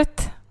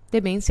vädret?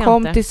 Det minns jag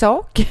Kom inte. till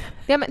sak.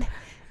 Ja, men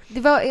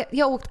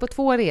jag åkte på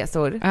 2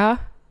 resor Ja.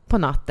 på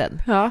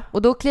natten. Ja.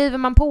 Och då kliver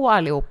man på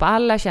allihopa,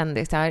 alla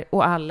kändisar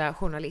och alla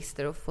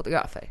journalister och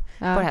fotografer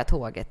på det här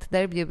tåget.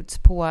 Där det bjuds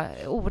på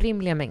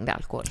orimliga mängder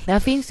alkohol. Det här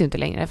finns ju inte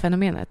längre,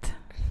 fenomenet.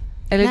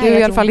 Eller Nej, du är i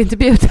jag alla fall inte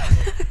bjuden.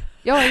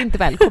 Jag är inte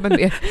välkommen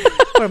med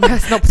på de här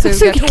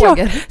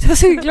snoppsugartågen. Jag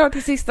suger klart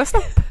till sista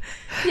snopp.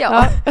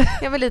 Ja,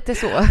 jag var lite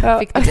så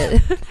fick det bli.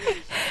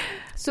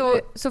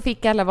 Så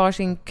fick alla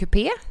varsin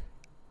kupé.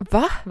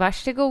 Va?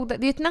 Varsågoda.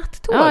 Det är ett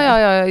nattåg.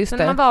 Ja, just så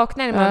det. när man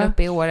vaknar är man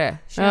uppe i Åre.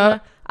 Ja.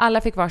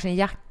 Alla fick varsin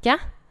jacka.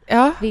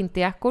 Ja.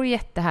 Vinterjackor,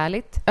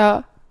 jättehärligt.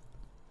 Ja.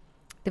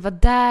 Det var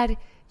där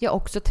jag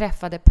också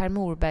träffade Per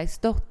Morbergs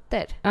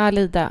dotter.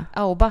 Lida.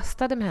 Ja, och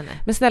bastade med henne.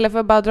 Men snälla, får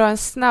jag bara dra en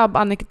snabb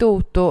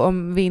anekdot då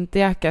om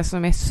vinterjacka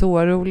som är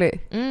så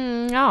rolig.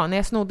 Ja, när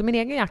jag snodde min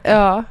egen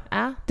jacka.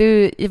 Ja.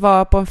 Du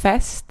var på en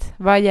fest,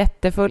 var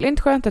jättefull.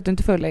 Inte skönt att du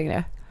inte är full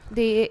längre.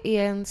 Det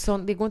är en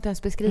sån, det går inte ens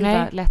att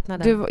beskriva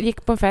lättnaden. Du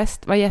gick på en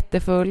fest, var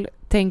jättefull,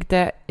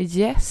 tänkte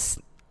yes,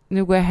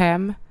 nu går jag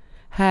hem.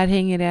 Här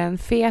hänger det en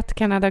fet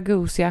Canada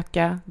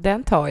Goose-jacka,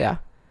 den tar jag.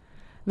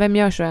 Vem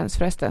gör så ens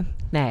förresten?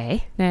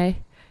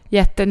 Nej.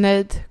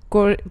 Jättenöjd,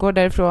 går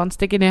därifrån,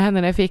 sticker ner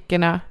händerna i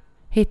fickorna,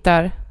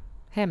 hittar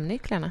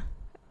hemnycklarna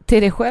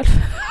till dig själv.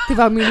 Det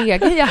var min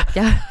egen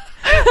jacka.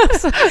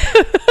 Alltså.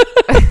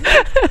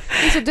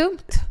 Det är så dumt.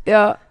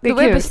 Ja, det är då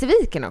var jag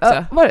besviken också.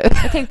 Ja, var det?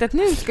 Jag tänkte att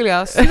nu skulle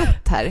jag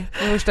snott här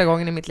för första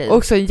gången i mitt liv.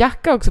 Också en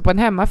jacka också på en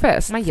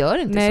hemmafest. Man gör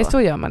inte så. Nej,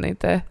 så gör man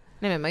inte.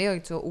 Nej, men man gör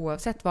inte så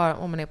oavsett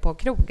om man är på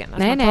krogen.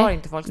 Alltså Nej, man tar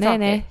inte folks saker.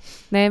 Nej,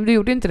 men du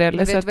gjorde inte det.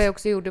 Men vet du vad jag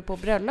också gjorde på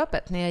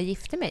bröllopet när jag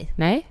gifte mig?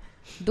 Nej.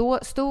 Då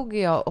stod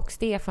jag och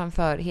Stefan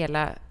för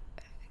hela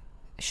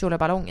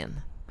tjolaballongen.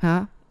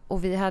 Ja.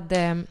 Och vi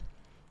hade...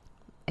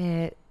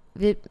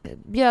 vi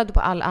bjöd på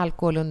all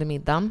alkohol under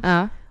middagen.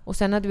 Ja. Och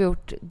sen hade vi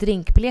gjort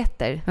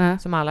drinkbiljetter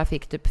som alla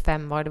fick typ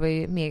 5 var. Det var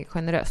ju mer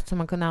generöst som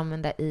man kunde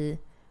använda i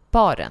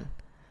baren.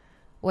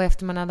 Och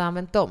efter man hade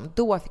använt dem,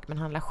 då fick man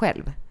handla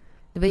själv.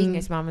 Det var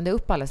ingen som använde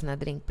upp alla sina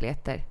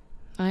drinkbiljetter.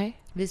 Nej.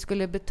 Vi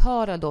skulle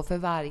betala då för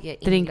varje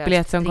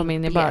drinkbiljett som kom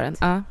in i baren.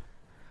 Ja.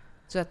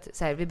 Så att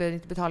så här, vi behövde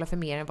inte betala för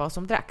mer än vad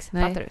som dracks.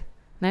 Nej. Fattar du?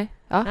 Nej,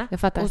 ja, jag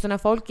fattar. Och så när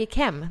folk gick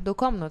hem, då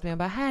kom något med och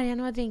bara, här är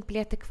några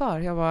drinkbiljetter kvar.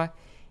 Jag bara,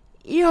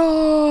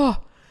 ja,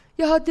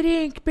 jag har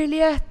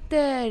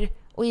drinkbiljetter.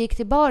 Och gick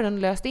till baren och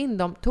löste in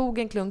dem. Tog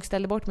en klunk,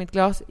 ställde bort mitt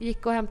glas.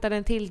 Gick och hämtade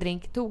en till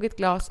drink. Tog ett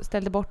glas,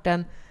 ställde bort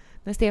den.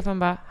 Men Stefan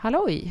bara,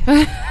 halloj.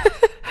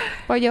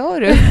 Vad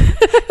gör du?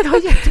 Jag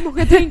har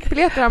jättemånga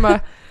drinkbiljetter. Han bara,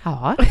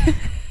 ja.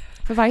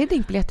 För varje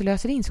drinkbiljett du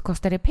löser in så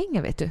kostar det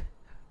pengar, vet du.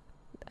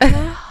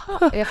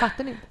 Jag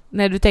fattar inte.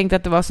 Nej, du tänkte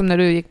att det var som när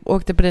du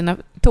åkte på dina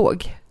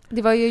tåg.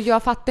 Det var ju,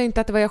 jag fattar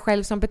inte att det var jag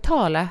själv som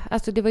betalade.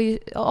 Alltså det var ju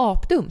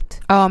apdumt.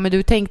 Ja, men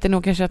du tänkte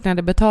nog kanske att ni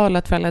hade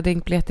betalat för alla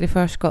drinkbiljetter i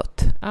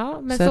förskott. Ja,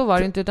 men så var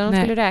det inte, utan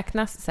de skulle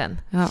räknas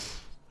sen. Ja,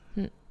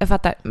 jag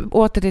fattar.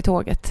 Åter till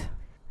tåget.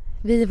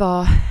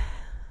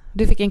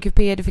 Du fick en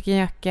kupé, du fick en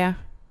jacka.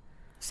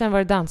 Sen var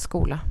det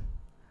dansskola.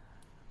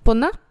 På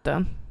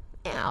natten?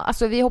 Ja,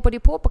 alltså vi hoppade ju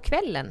på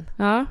kvällen.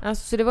 Ja.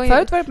 Alltså, så det var ju...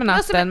 Förut var det på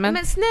natten,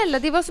 men snälla,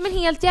 det var som en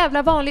helt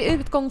jävla vanlig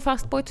utgång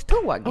fast på ett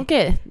tåg.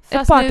 Okej, ett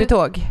Fast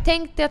partytåg.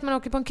 Tänk dig att man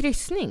åker på en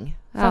kryssning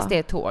fast det är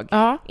ett tåg.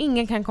 Ja.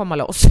 Ingen kan komma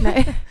loss.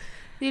 Nej.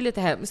 Det är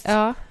lite hemskt.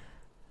 Ja.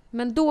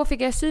 Men då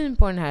fick jag syn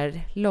på den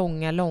här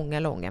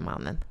långa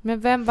mannen. Men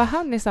vem var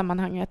han i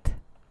sammanhanget?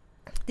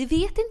 Det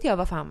vet inte jag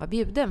varför han var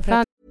bjuden. För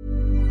att...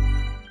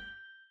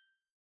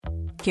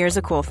 Here's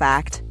a cool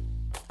fact.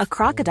 A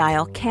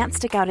crocodile can't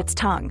stick out its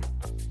tongue.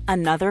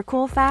 Another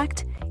cool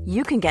fact,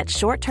 you can get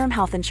short-term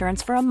health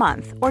insurance for a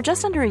month or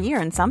just under a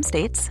year in some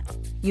states.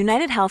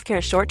 United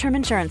Healthcare short-term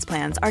insurance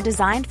plans are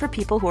designed for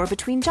people who are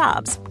between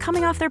jobs,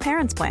 coming off their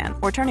parents' plan,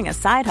 or turning a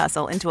side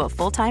hustle into a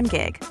full-time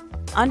gig.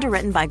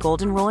 Underwritten by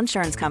Golden Rule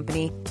Insurance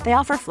Company, they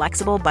offer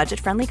flexible,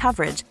 budget-friendly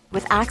coverage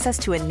with access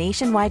to a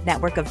nationwide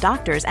network of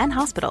doctors and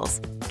hospitals.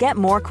 Get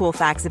more cool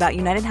facts about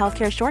United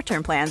Healthcare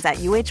short-term plans at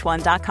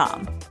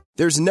uh1.com.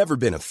 There's never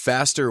been a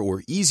faster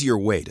or easier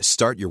way to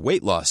start your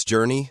weight loss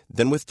journey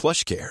than with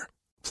PlushCare.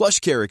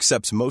 PlushCare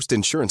accepts most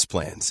insurance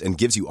plans and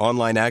gives you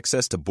online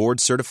access to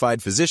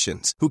board-certified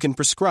physicians who can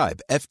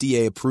prescribe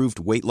FDA-approved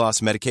weight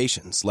loss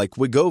medications like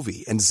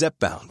Wegovy and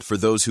Zepbound for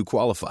those who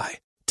qualify.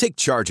 Take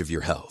charge of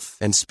your health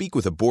and speak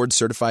with a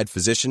board-certified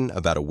physician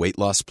about a weight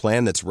loss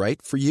plan that's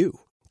right for you.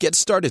 Get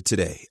started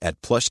today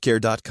at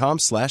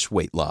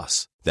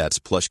plushcare.com/weightloss. That's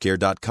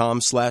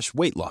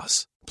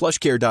plushcare.com/weightloss.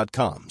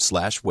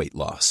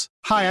 plushcare.com/weightloss.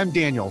 Hi, I'm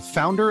Daniel,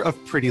 founder of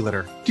Pretty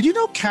Litter. Did you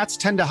know cats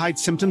tend to hide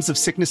symptoms of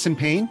sickness and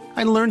pain?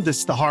 I learned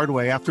this the hard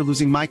way after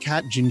losing my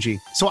cat, Gingy.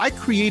 So I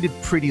created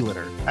Pretty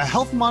Litter, a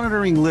health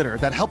monitoring litter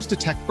that helps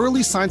detect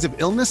early signs of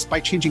illness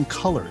by changing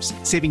colors,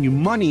 saving you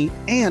money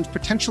and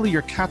potentially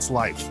your cat's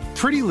life.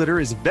 Pretty Litter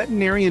is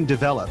veterinarian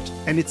developed,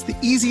 and it's the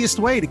easiest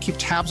way to keep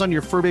tabs on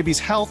your fur baby's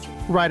health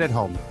right at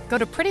home. Go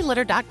to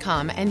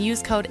prettylitter.com and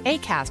use code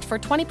ACAST for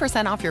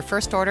 20% off your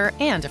first order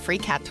and a free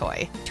cat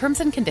toy.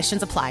 Terms and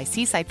conditions apply.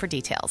 See site for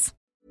details.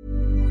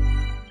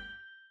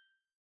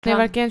 Han är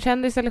varken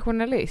kändis eller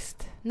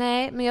journalist.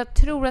 Nej, men jag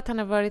tror att han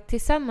har varit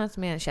tillsammans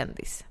med en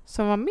kändis.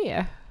 Som var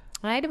med?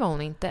 Nej, det var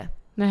hon inte.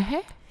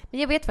 Nej. Men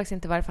jag vet faktiskt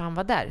inte varför han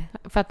var där.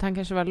 För att han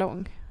kanske var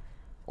lång.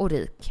 Och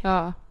rik.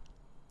 Ja.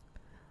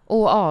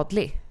 Och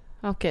adlig.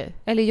 Okej.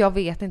 Eller jag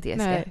vet inte,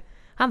 Jessica. Nej.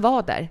 Han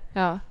var där.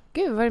 Ja.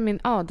 Gud, var är min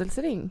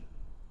adelsring?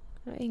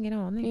 Jag har ingen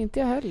aning. Inte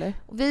jag heller.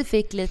 Och vi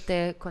fick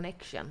lite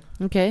connection.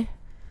 Okej.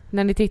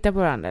 När ni tittar på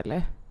varandra,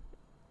 eller?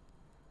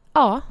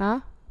 Ja. Ja.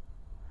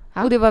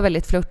 Och det var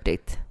väldigt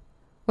flörtigt.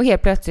 Och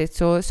helt plötsligt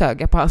så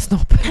sög jag på hans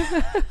snopp.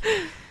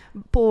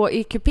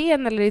 I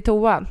kupén eller i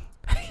toan?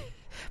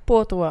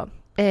 På toan.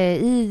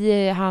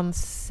 I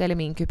hans eller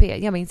min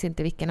kupé. Jag minns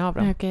inte vilken av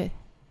dem. Okej.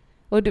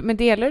 Men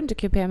delar du inte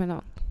kupé med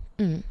någon?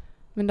 Mm.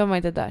 Men de var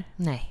inte där?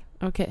 Nej.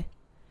 Okej.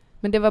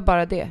 Men det var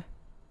bara det?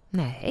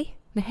 Nej.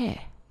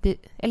 Nej.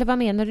 Eller vad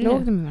menar du?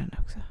 Låg de med varandra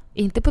också?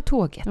 Inte på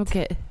tåget.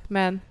 Okej.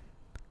 Men?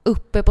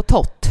 Uppe på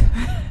tott.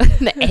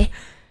 Nej.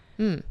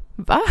 Mm.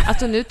 Va?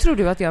 Alltså nu tror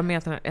du att jag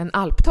menar en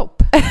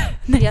alptopp.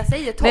 Nej, jag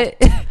säger topp.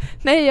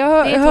 Nej, jag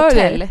hör det. Det är ett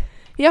hotell.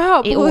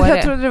 Jaha, i Åre.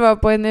 jag trodde det var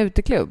på en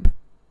uteklubb.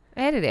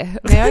 Är det?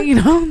 Nej, jag har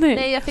ingen aning.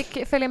 Nej, jag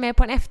fick följa med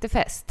på en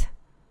efterfest.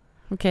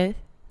 Okej.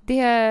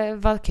 Det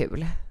var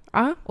kul.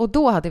 Ja. Och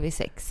då hade vi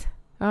sex.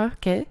 Ja,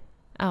 okej.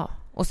 Ja.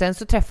 Och sen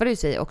så träffade vi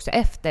sig också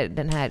efter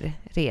den här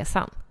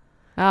resan.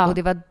 Ja. Och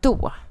det var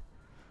då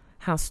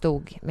han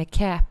stod med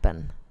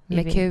käpen,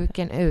 med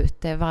kuken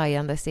ute,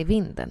 vajandes i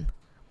vinden.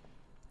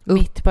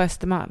 Mitt på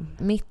Östermalm.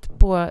 Mitt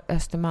på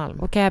Östermalm.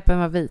 Och käpen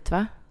var vit,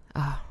 va?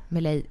 Ja,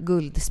 med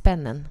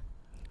guldspännen.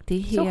 Det är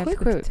helt så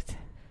sjukt.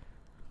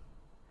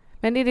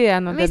 Men är det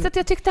en visst att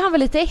jag tyckte han var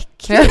lite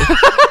äcklig.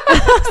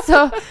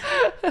 Alltså,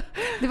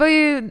 det var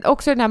ju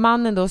också den här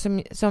mannen då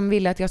som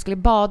ville att jag skulle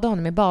bada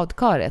honom i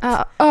badkaret.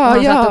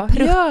 Han satt och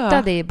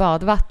pruttade i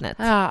badvattnet.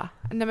 Ja.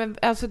 Nej, men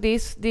alltså det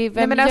är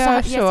vem nej, men gör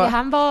alltså, så?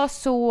 Han var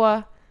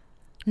så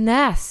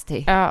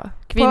nasty. Ja,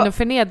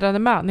 kvinnoförnedrande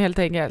man helt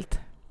enkelt.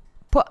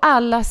 På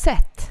alla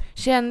sätt.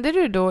 Kände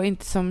du då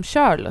inte som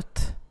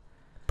Charlotte?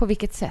 På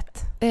vilket sätt?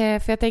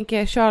 För jag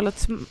tänker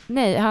Charlottes...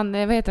 Nej,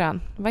 vad heter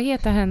han? Vad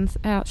heter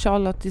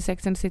Charlotte i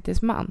Sex and the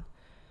Citys man?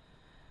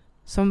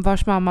 Som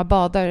vars mamma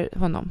badar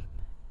honom.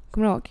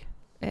 Kommer du ihåg?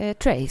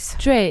 Trace.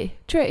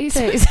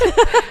 Trace.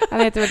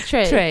 Han heter väl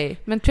Trey.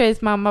 Men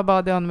Trays mamma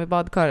badade honom i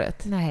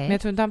badkaret. Nej. Men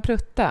jag tror inte han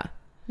prutta.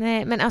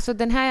 Nej, men alltså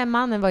den här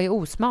mannen var ju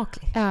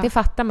osmaklig. Ja. Det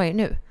fattar man ju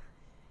nu.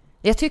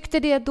 Jag tyckte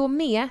det då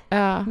med.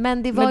 Ja.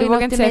 Men det var men ju du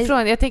vågar något inte säga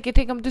ifrån. Jag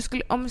tänk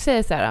om du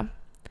säger så här.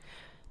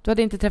 Du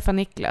hade inte träffat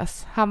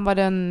Niklas. Han var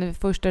den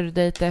första du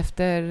dejtade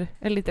efter...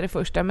 Eller inte det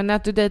första, men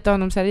att du dejtade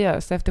honom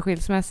seriöst efter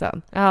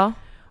skilsmässan. Ja.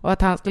 och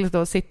att han skulle stå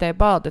och sitta i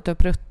badet och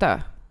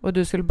prutta och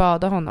du skulle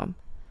bada honom,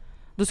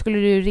 då skulle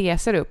du ju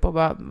resa dig upp och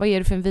bara, vad är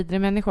det för en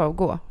vidrig människa att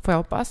gå, får jag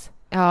hoppas.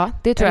 Ja,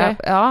 det tror eller?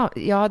 jag.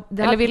 Ja,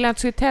 eller ville han att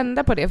skulle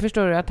tända på det?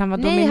 Förstår du att han var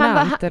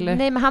dominant? Eller?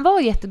 Nej, men han var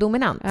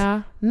jättedominant.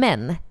 Ja.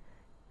 Men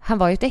han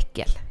var ju ett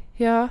äckel.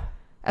 Ja.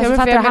 Alltså,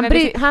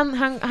 han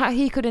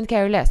he couldn't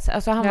care less.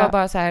 Alltså han var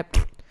bara så här,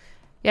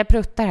 jag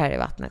pruttar här i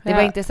vattnet. Det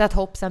var inte så att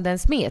hoppsan den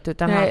smet,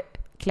 utan han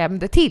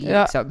klämde till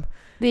liksom.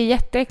 Det är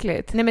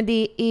jätteäckligt. Nej, men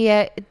det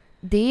är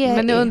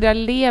men nu undrar,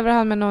 lever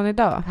han med någon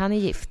idag? Han är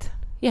gift.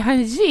 Ja, han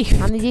är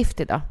gift? Han är gift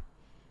idag.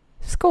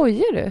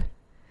 Skojar du?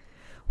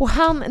 Och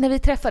han, när vi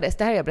träffades,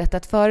 det här har jag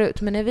berättat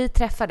förut, men när vi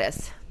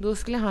träffades, då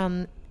skulle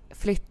han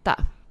flytta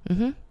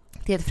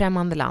till ett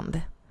främmande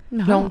land.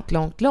 Jaha.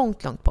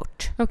 Långt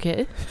bort.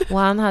 Okej. Och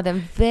han hade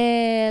en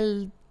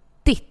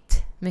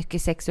väldigt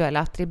mycket sexuella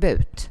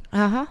attribut.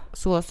 Aha.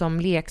 Så som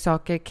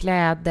leksaker,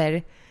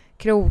 kläder,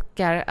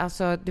 krokar.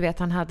 Alltså, du vet,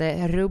 han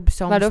hade rubb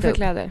som Vad då för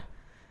kläder?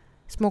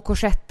 Små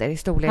korsetter i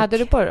storlek. Hade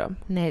du på dem?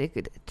 Nej,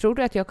 tror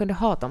du att jag kunde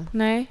ha dem?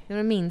 Nej. Det var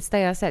det minsta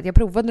jag sett. Jag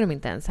provade dem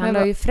inte ens. Han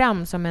la ju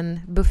fram som en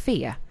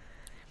buffé.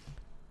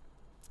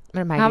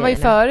 Med de här han grejerna. var ju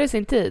före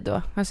sin tid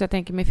då. Alltså jag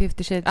tänker med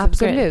 50 Shades of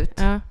Grey.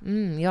 Absolut.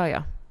 Ja.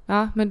 Ja.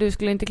 Ja, men du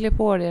skulle inte klä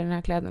på dig i de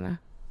här kläderna?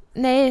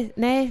 Nej,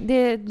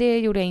 det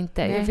gjorde jag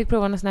inte. Nej. Jag fick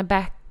prova någon sån här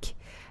back.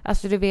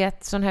 Alltså du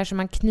vet, sån här som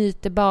man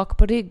knyter bak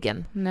på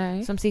ryggen.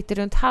 Nej. Som sitter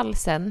runt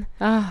halsen.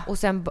 Och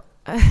sen...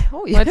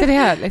 Oj. Var inte det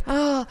härligt?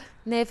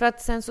 Nej, för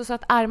att sen så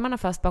satt armarna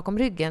fast bakom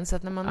ryggen. Så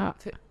att när man...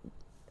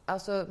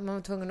 Alltså man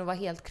var tvungen att vara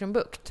helt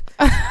krumbukt.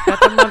 För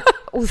att man...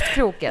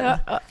 Ostkroken.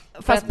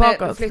 Fast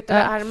bakåt.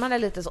 Flyttade armarna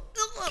lite så...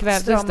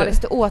 Stramades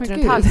det åt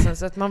runt halsen.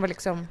 Så att man var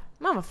liksom...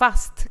 Man var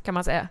fast, kan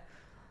man säga.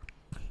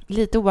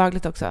 Lite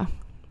obehagligt också.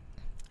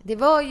 Det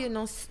var ju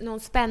någon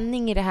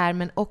spänning i det här,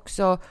 men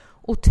också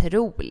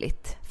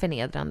otroligt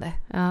förnedrande.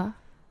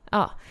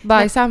 Ja.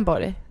 Bajsade han på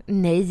dig?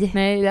 Nej.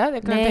 Nej,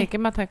 det kan jag tänka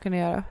mig att han kunde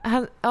göra.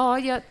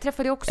 Jag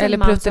träffade också eller en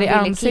man som ville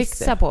ansikte.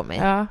 kissa på mig.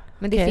 Ja,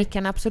 men det fick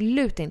han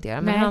absolut inte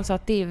göra. Men han sa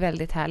att det är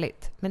väldigt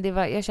härligt. Men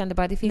jag kände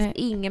bara att det finns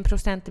ingen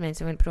procent i mig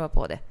som vill prova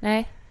på det.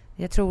 Nej.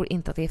 Jag tror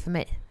inte att det är för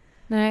mig.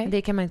 Nej.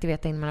 Det kan man inte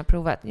veta innan man har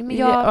provat.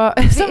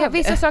 Men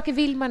vissa saker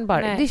vill man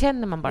bara. Nej. Det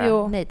känner man bara.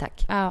 Jo. Nej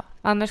tack. Ja.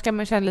 Annars kan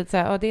man känna lite så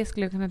här, det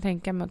skulle jag kunna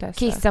tänka mig att testa.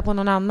 Kissa på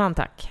någon annan,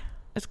 tack.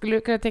 Skulle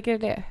du kunna tänka dig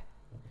det?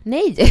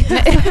 Nej.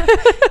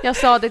 Jag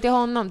sa det till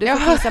honom. Du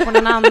får kissa på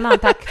någon annan,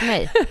 tack för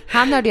mig.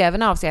 Han hörde ju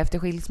även av sig efter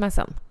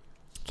skilsmässan.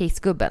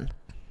 Kissgubben.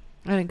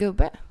 Är det en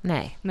gubbe?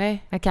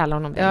 Nej. Jag kallar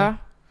honom det. Ja.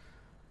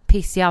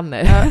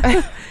 Piss-Janne.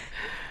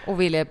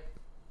 Och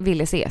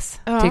ville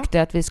ses. Ja.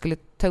 Tyckte att vi skulle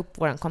ta upp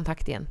våran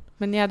kontakt igen.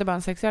 Men ni hade bara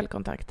en sexuell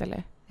kontakt,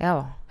 eller?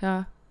 Ja.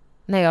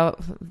 När jag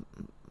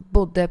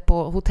bodde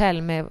på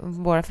hotell med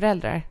våra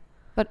föräldrar.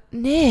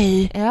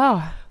 Nej!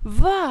 Ja.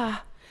 Va?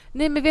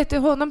 Nej, men vet du,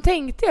 honom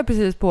tänkte jag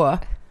precis på.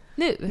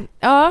 Nu?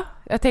 Ja,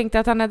 jag tänkte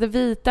att han hade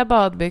vita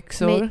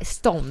badbyxor. Med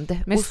stånd.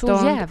 Och så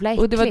jävla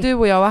äckligt. Och det var du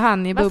och jag och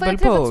han i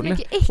bubbelpool.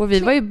 Och vi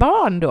var ju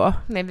barn då.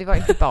 Nej, vi var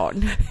inte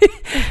barn.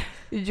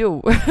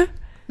 Jo.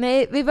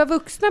 Nej, vi var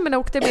vuxna men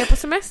åkte med på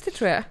semester,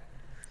 tror jag.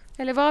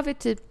 Eller var vi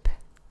typ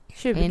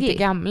 20? Vi är inte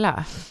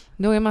gamla.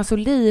 Då är man så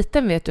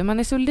liten, vet du. Man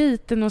är så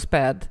liten och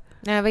späd.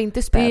 Nej, jag var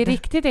inte späd. Det är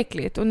riktigt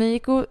äckligt. Och ni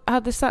gick och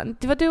hade...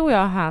 Det var du och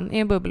jag och han i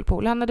en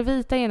bubbelpool. Han hade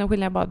vita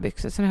genomskinliga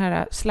badbyxor. Såna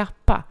här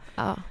slappa.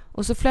 Ja.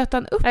 Och så flöt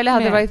han upp. Eller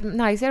hade det varit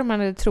najsigare om man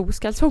hade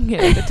troskalsonger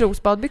eller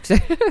trosbadbyxor?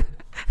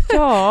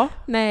 Ja.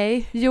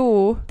 Nej.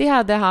 Jo. Det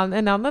hade han,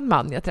 en annan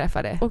man jag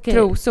träffade. Okay.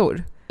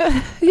 Trosor.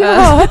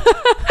 Ja.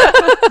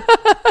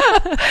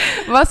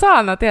 Vad sa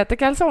han att det heter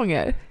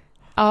kalsonger?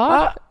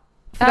 Ja.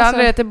 För det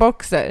andra heter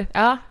boxer.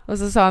 Ja. Och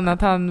så sa han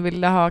att han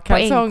ville ha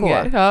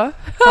kalsonger. Ja.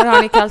 Var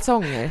har ni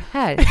kalsonger?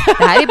 Här.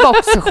 Det här är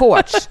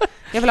boxershorts.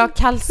 Jag vill ha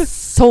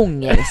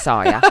kalsonger,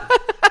 sa jag.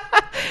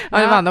 Ja,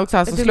 det var han också,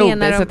 han som slog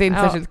det, så det är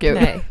inte särskilt kul.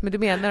 Nej, men du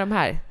menar de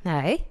här?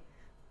 Nej.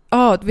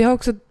 Ja, vi har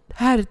också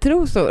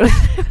herrtrosor.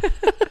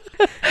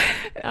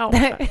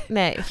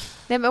 Nej,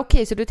 men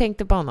okej, så du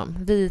tänkte på honom.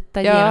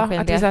 Vita,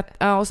 genomskinliga.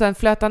 Ja, och sen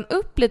flöt han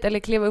upp lite, eller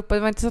klev upp. Och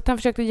det var inte så att han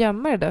försökte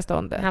gömma det där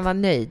ståndet. Han var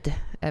nöjd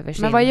över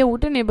sin... Men vad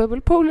gjorde ni i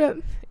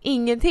bubbelpoolen?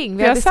 Ingenting.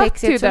 Vi hade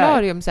sex i ett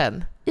solarium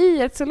sen.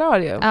 I ett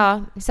solarium?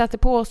 Ja, vi satte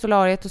på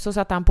solariet och så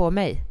satte han på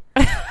mig.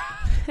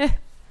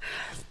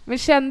 Men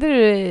kände du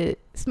dig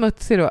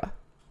smutsig då?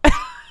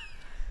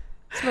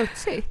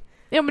 Smutsig?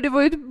 Ja, men det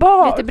var ju ett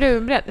barn. Lite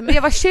brunbränd. Men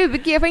jag var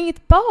 20, jag var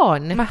inget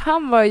barn. Men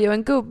han var ju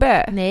en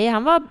gubbe. Nej,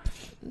 han var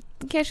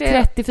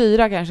kanske...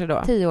 34 kanske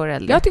då. 10 år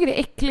äldre. Jag tycker det är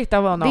äckligt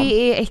av honom. Det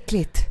är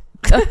äckligt.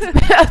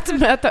 Att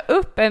möta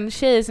upp en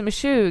tjej som är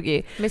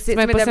 20 som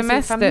är på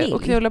semester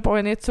och knulla på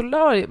henne i ett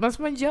solarium. Men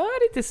man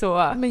gör inte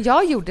så. Men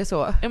jag gjorde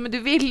så. Ja, men du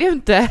vill ju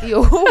inte.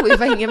 Jo, det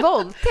var ingen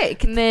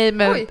våldtäkt. Nej,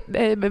 men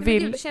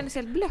det kändes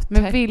helt blött.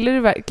 Men ville du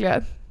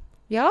verkligen?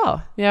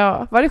 Ja.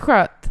 Ja, var det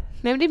skönt?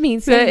 Nej, men det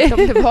minns jag inte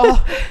om det var.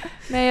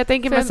 Nej, jag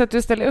tänker mest att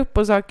du ställer upp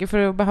på saker för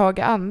att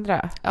behaga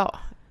andra. Ja.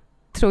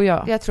 Tror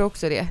jag. Jag tror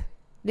också det.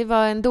 Det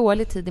var en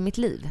dålig tid i mitt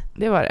liv.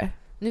 Det var det.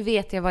 Nu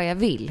vet jag vad jag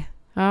vill.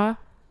 Ja.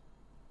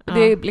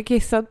 Det blir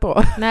kissat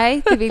på.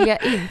 Nej, det vill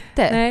jag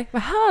inte. Nej,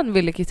 men han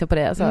ville kissa på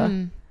dig alltså.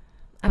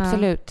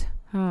 Absolut.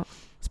 Ja.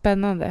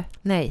 Spännande.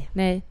 Nej.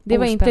 Det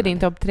var inte din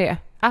topp 3.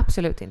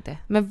 Absolut inte.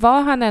 Men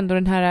var han ändå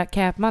den här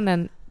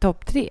Capmannen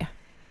topp 3?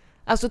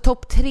 Alltså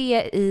topp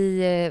 3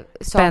 i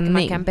saker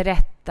man kan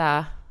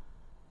berätta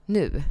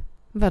nu.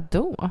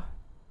 Vadå?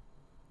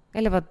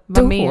 Eller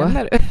vad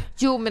menar du?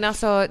 Jo, men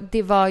alltså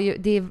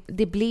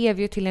det blev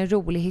ju till en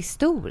rolig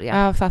historia.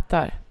 Ja, jag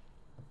fattar.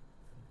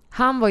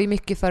 Han var ju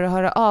mycket för att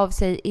höra av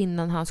sig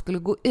innan han skulle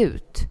gå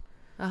ut.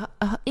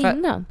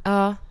 Innan?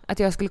 Ja, att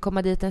jag skulle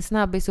komma dit en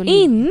snabbis och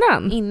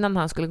innan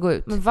han skulle gå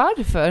ut. Men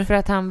varför? För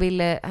att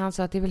han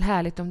sa att det är väl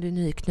härligt om du är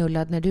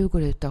nyknullad när du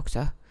går ut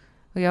också.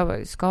 Och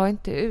jag ska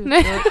inte ut.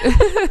 Nej.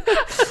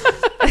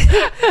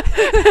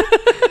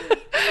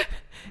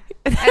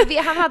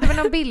 Han hade väl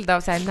någon bild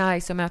av så här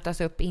nice att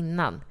mötas upp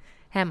innan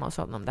hemma hos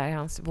honom där i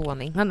hans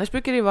våning. Annars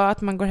brukar det ju vara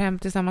att man går hem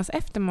tillsammans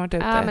efter man varit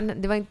ute. Ja,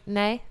 men det var inte,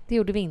 nej, det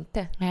gjorde vi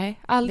inte. Nej,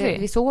 aldrig.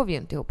 Vi sov ju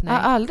inte ihop. Nej. Ja,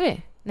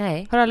 aldrig?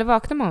 Nej. Har du aldrig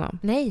vaknat med honom?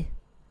 Nej.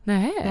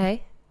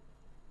 Nej.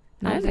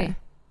 Aldrig.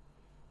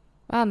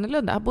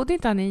 Annorlunda. Bodde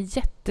inte han i en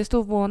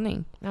jättestor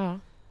våning? Ja.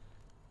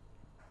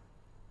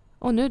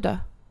 Och nu då?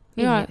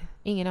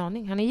 Ingen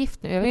aning. Han är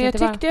gift nu. Jag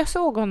tyckte jag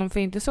såg honom för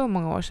inte så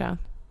många år sedan.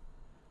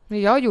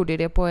 Men jag gjorde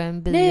det på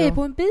en bio. Nej,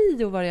 på en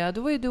bio var det.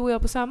 Då var ju du och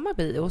jag på samma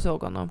bio och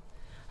såg honom.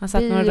 Han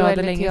satt några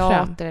rader längre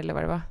fram. Eller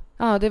vad det var.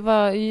 Ja, det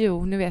var...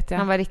 Jo, nu vet jag.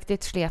 Han var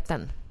riktigt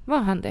sleten. Var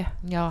han det?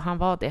 Ja, han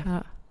var det.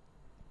 Ja.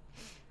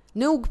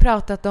 Nog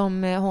pratat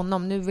om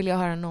honom. Nu vill jag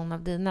höra någon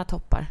av dina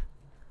toppar.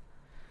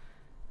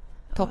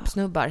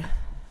 Toppsnubbar.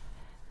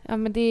 Ja,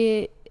 men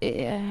det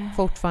är...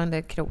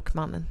 Fortfarande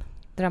Krokmannen.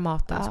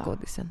 Dramaten,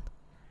 skådisen.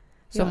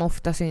 Som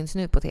ofta syns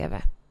nu på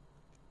tv.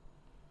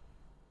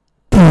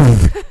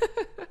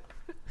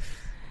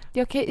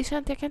 Jag kan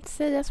inte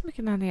säga så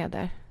mycket när han är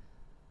där.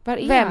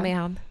 Vem är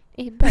han?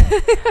 Ibbe.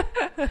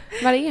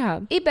 Var är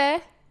han? Ibbe.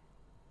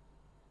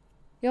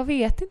 Jag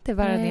vet inte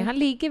var han är. Han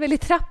ligger väl i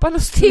trappan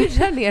och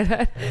stirrar ner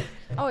här.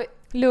 Oj,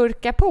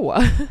 lurka på.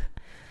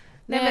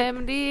 Nej,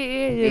 men det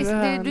är ju...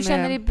 Du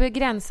känner dig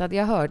begränsad,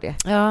 jag hör det.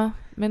 Ja,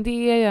 men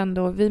det är ju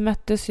ändå... Vi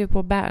möttes ju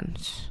på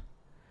Berns.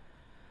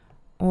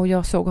 Och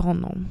jag såg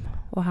honom.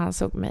 Och han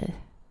såg mig.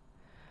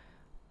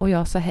 Och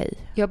jag sa hej.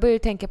 Jag började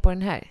tänka på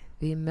den här.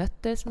 Vi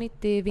möttes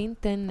mitt i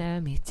vintern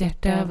när mitt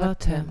hjärta var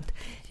tömt.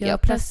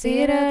 Jag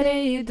placerade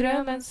dig i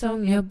drömmen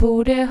som jag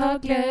borde ha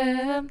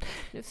glömt.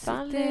 Nu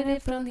faller det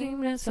från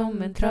himlen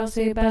som en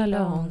trasig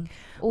ballong.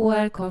 Och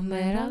här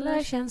kommer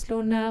alla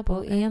känslorna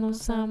på en och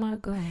samma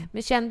gång.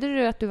 Men kände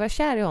du att du var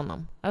kär i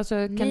honom? Alltså,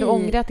 kan du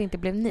ångra att det inte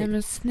blev ni? Nej,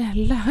 men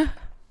snälla.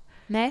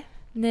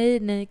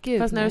 Nej,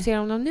 gud. Fast när du ser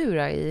honom nu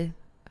då i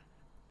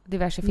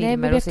diverse filmer. Nej,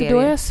 men och serier. Då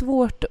är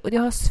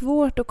jag har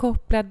svårt att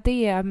koppla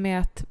det med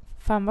att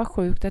fan var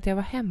sjukt att jag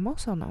var hemma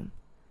hos honom.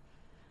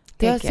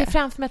 Jag ser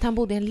framför mig att han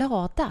bodde i en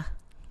lada.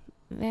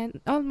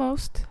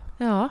 Almost.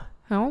 Ja,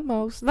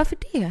 almost. Varför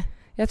det?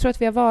 Jag tror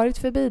att vi har varit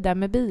förbi där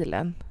med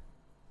bilen.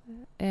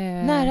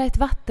 Nära ett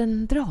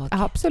vattendrag?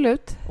 Ja,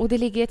 absolut. Och det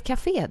ligger ett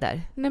café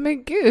där? Nej,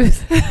 men gud.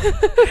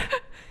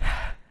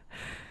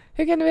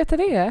 Hur kan du veta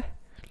det?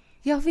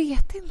 Jag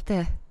vet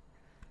inte.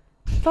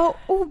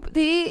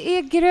 Det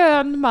är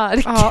grön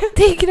mark. Ja,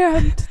 det är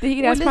grönt. Det är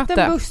gräsmatta. Och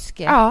lite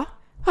buske. Ja.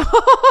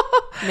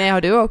 Nej,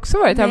 har du också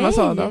varit hemma hos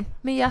honom?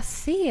 Men jag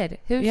ser.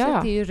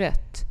 Huset är ju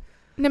rött.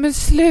 Nej, men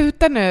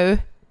sluta nu.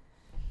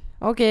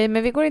 Okej,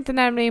 men vi går inte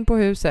närmare in på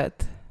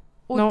huset.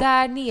 Och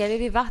där nere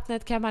vid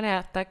vattnet kan man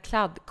äta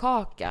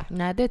kladdkaka.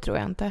 Nej, det tror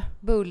jag inte.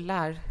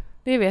 Bullar.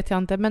 Det vet jag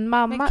inte, men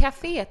mamma... Men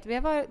kaféet,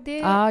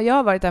 Ja, jag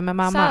har varit där med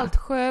mamma.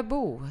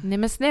 Saltsjöbo. Nej,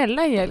 men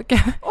snälla Angelica.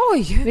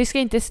 Oj! Vi ska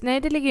inte...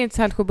 Nej, det ligger inte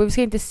Saltsjöbo. Vi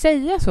ska inte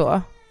säga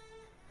så.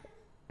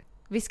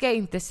 Vi ska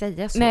inte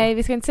säga så. Nej,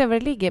 vi ska inte säga var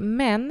det ligger.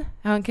 Men,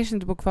 han kanske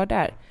inte bor kvar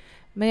där.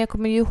 Men jag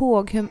kommer ju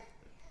ihåg hur...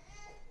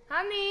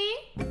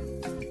 Honey!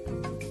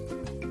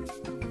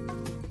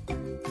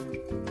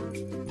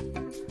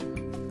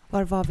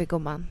 Var var vi,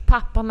 gumman?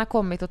 Pappan har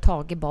kommit och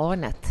tagit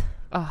barnet.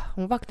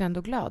 Hon vaknade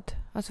ändå glad.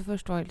 Alltså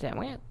först var det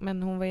lite...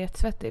 Men hon var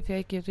jättesvettig. För jag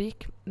gick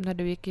ut när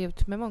du gick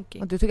ut med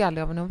Monkey. Och du tog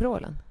aldrig av en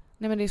overallen?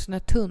 Nej, men det är sån här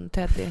tunn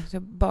teddy. Så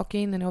jag bakade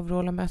in en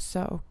overall och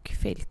mössa och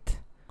filt.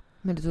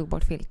 Men du tog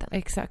bort filten?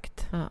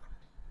 Exakt. Ja.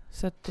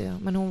 Så att,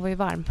 men hon var ju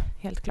varm,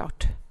 helt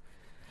klart.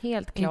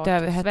 Helt klart. Inte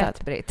överhettad.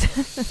 Svettbritt.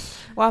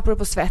 Och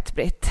apropå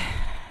Svettbritt.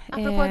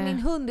 Apropå att min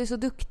hund är så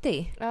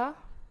duktig. Ja.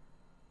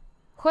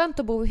 Skönt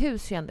att bo i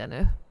hus, kände jag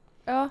nu.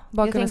 Ja.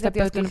 Jag tänkte att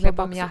jag skulle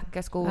släppa om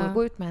jacka, skor och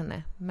gå ut med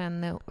henne.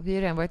 Men vi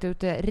har redan varit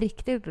ute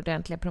riktigt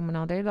ordentliga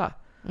promenader idag.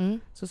 Mm.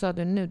 Så sa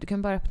du nu, du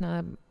kan bara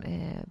öppna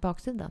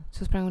baksidan.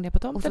 Så sprang hon ner på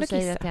tomten och så kissa.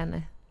 säger jag till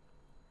henne,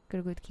 ska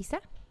du gå ut och kissa?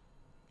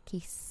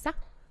 Kissa.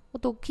 Och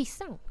då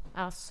kissar hon.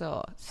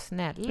 Alltså,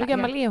 snälla. Hur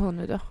gammal är hon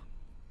nu då?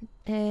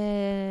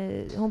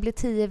 Hon blir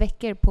 10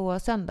 veckor på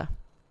söndag.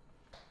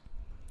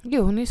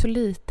 Jo, hon är så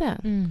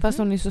liten. Fast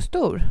hon är så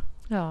stor.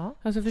 Ja.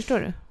 Alltså, förstår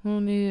du?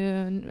 Hon är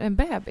ju en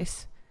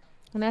bebis.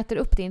 Hon äter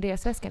upp din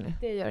resväska nu.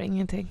 Det gör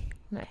ingenting.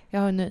 Nej. Jag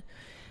har en ny.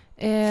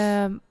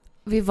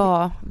 Vi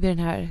var vid den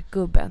här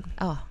gubben.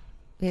 Ja,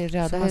 det är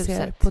Röda som man ser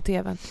huset. på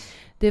tvn.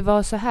 Det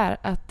var så här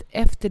att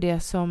efter det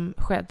som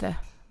skedde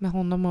med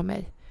honom och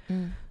mig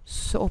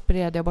så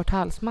opererade jag bort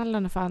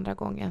halsmallarna för andra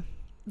gången.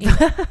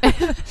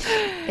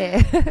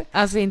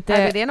 Alltså inte...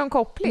 Är det någon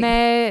koppling?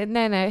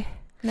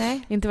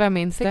 Nej. Inte vad jag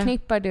minns det.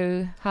 Förknippar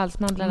du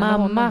halsmandlarna med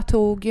honom? Mamma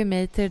tog ju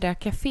mig till det där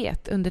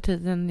kaféet under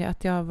tiden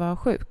att jag var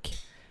sjuk.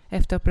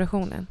 Efter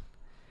operationen.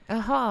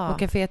 Jaha. Och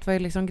kaféet var ju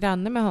liksom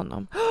granne med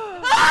honom.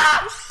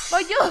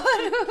 Vad gör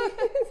du?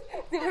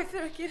 Det var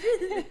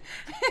fyrverkeri.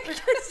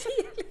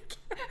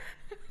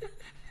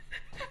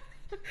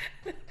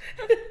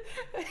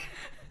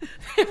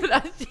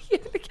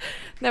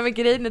 Nej men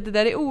grejen är, det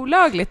där är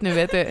olagligt nu,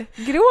 vet du.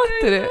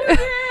 Gråter du?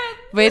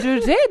 Vad är du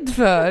rädd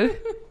för?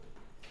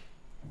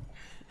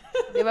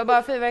 Det var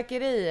bara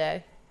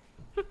fyrverkerier.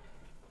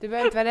 Du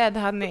behöver inte vara rädd,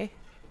 Hanni.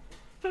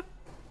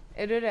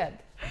 Är du rädd?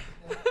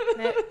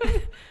 Nej.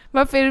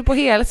 Varför är du på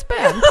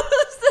helspänn?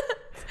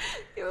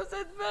 Jag har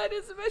sett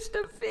världens värsta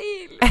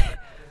film.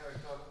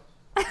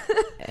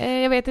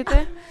 Jag vet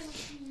inte.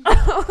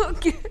 Åh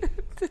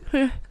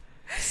gud.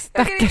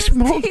 Stackars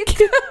monk.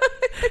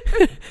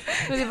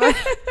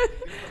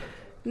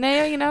 Nej,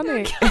 jag har ingen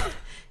aning.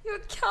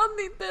 Jag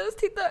kan inte ens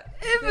titta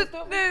ut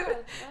nu.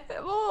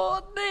 Åh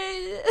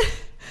nej.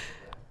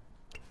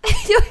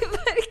 Jag är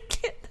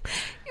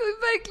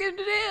verkligen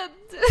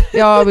rädd.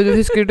 Ja, men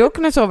hur skulle du då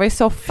kunna sova i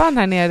soffan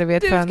här nere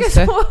vid ett fönster? Du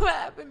ska sova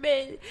här med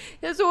mig.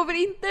 Jag sover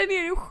inte här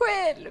nere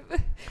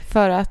själv.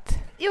 För att?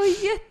 Jag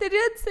är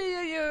jätterädd, säger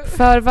jag ju.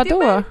 För vad då?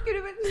 Det märker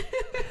du väl?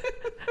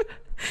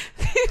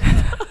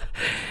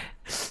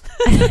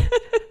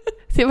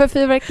 Det var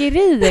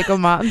fyrverkerier,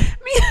 gumman.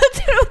 Men jag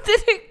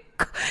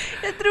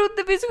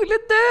trodde vi skulle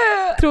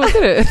dö.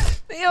 Trodde du?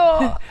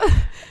 Ja.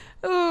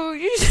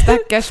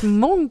 Stackars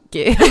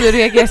monkey. Du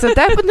reagerar så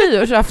där på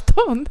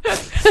nyårsafton.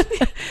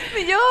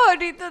 Men jag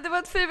hörde inte att det var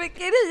ett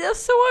fyrverkeri. Jag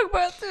såg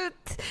bara att du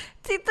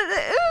tittade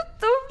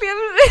ut och blev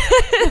rädd.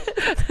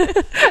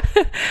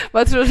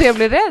 Vad tror du jag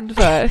blev rädd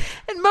för?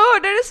 En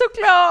mördare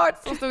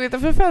såklart. Som stod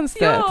utanför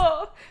fönstret.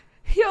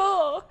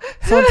 Ja.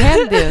 Sånt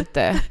händer ju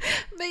inte.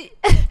 Men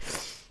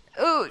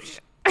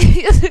usch.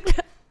 Jag skulle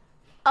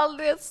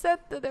aldrig ha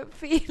sett den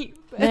filmen.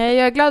 Nej,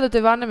 jag är glad att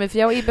du varnade mig, för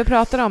jag och Ibbe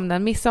pratade om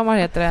den. Midsommar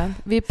heter den.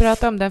 Vi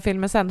pratade om den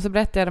filmen sen, så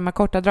berättade jag de här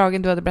korta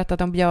dragen. Du hade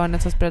berättat om björnen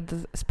som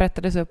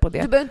sprättades upp på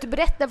det. Du behöver inte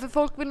berätta, för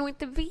folk vill nog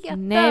inte veta.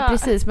 Nej,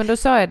 precis. Men då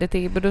sa jag det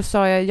till Ibbe. Då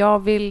sa jag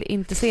vill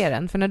inte se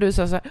den. För när du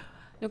sa så här,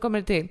 nu kommer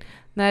det till.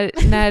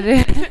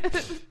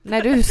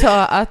 När du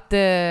sa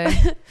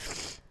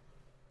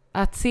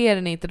att se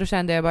den inte, då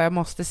kände jag bara jag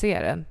måste se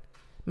den.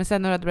 Men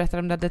sen när du hade berättat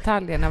om de där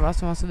detaljerna, vad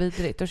som var så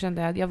vidrigt, då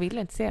kände jag att jag vill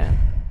inte se den.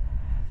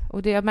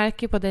 Och jag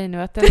märker på dig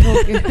nu att den tog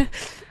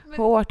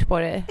hårt på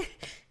dig.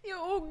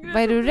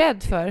 Vad är du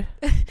rädd för?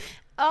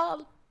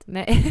 Allt.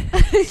 Nej.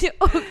 Jag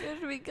ångrar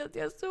så mycket att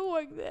jag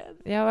såg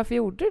den. Ja, varför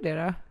gjorde du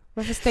det då?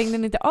 Varför stängde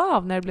den inte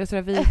av när det blev så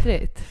där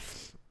vidrigt?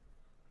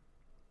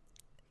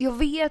 Jag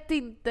vet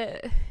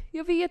inte.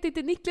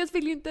 Niklas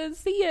vill ju inte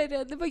ens se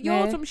den. Det var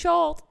jag som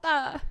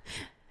tjatade.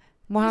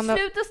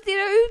 Sluta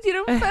stirra ut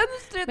genom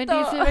fönstret. Men det är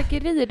ju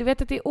fyrverkerier. Du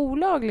vet att det är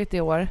olagligt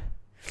i år.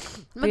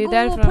 Men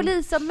gå och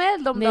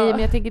polisanmäl dem då. Nej, men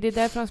jag tänker det är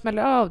därför de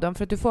smäller av dem.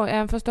 För att du får,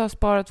 även fast du har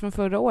sparat från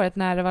förra året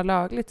när det var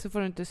lagligt, så får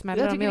du inte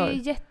smälla dem i år. Jag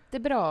tycker det är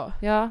jättebra.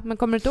 Ja, men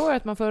kommer du inte ihåg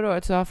att man förra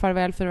året sa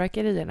farväl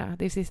fyrverkerierna?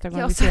 Det är sista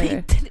gången vi ser det. Jag sa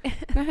inte det.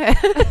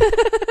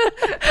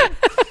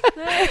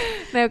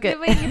 Nej, okej. Det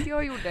var inget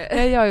jag gjorde.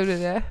 Nej, jag gjorde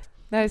det.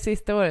 Det här är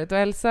sista året. Och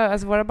Elsa,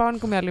 alltså våra barn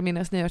kommer aldrig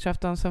minnas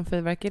nyårsafton som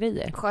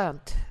fyrverkerier.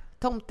 Skönt.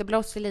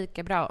 Tomtebloss är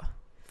lika bra.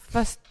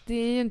 Fast det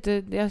är ju inte,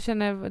 jag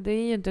känner, det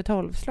är ju inte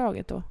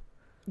 12-slaget då.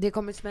 Det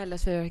kommer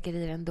smällas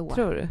fyrverkerier ändå.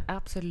 Tror du?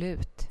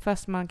 Absolut.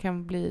 Fast man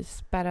kan bli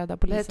spärrad av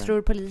polisen. Jag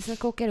tror polisen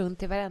ska åka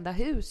runt i varenda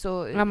hus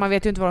och... Ja, man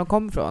vet ju inte var de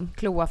kommer ifrån.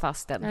 Kloa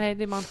fast den.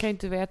 Nej, man kan ju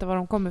inte veta var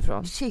de kommer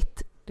ifrån.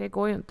 Shit. Det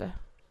går ju inte.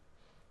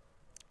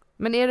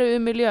 Men är det ur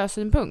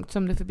miljösynpunkt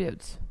som det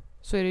förbjuds,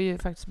 så är det ju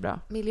faktiskt bra.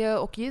 Miljö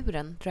och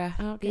djuren, tror jag.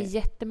 Ah, okay. Det är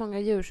jättemånga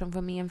djur som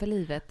får med en för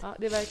livet. Ja,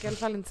 det verkar i alla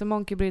fall inte som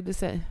Monkey brydde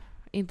sig.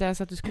 Inte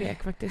ens att du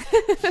skrek faktiskt.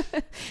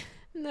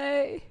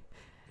 Nej.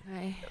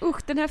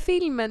 Usch, den här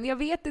filmen, jag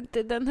vet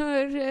inte, den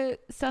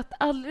har satt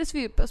alldeles för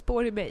djupa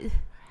spår i mig.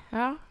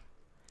 Ja.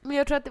 Men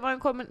jag tror att det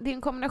är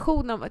en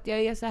kombination av att jag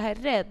är så här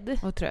rädd.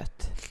 Och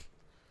trött.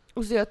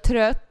 Och så är jag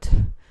trött.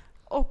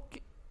 Och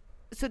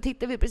så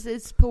tittar vi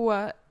precis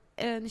på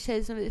en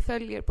tjej som vi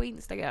följer på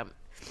Instagram.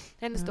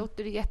 Hennes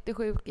dotter är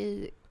jättesjuk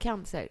i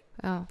cancer.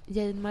 Ja.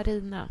 Jane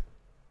Marina.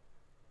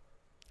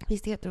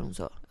 Visst heter hon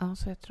så? Ja,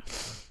 så heter hon.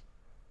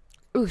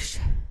 Usch.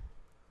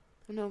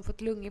 Hon har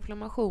fått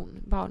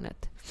lunginflammation,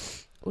 barnet.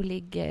 Och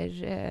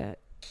ligger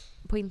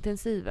på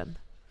intensiven.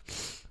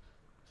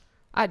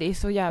 Ja, det är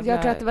så jävla...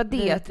 Jag tror att det var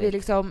det. Att vi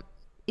liksom,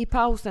 i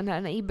pausen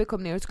här, när Ibbe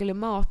kom ner och skulle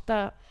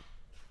mata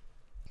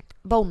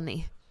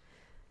Bonnie.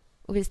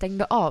 Och vi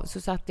stängde av,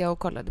 så satt jag och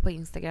kollade på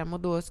Instagram. Och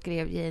då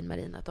skrev Jane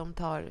Marina att de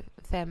tar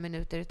 5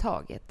 minuter i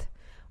taget.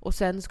 Och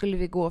sen skulle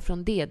vi gå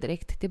från det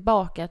direkt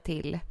tillbaka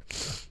till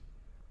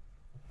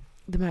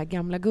de här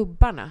gamla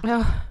gubbarna.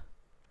 Ja.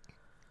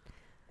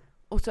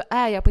 Och så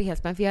är jag på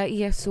helspänn för jag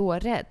är så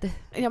rädd.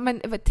 Ja,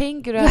 men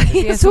tänker du att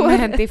det som har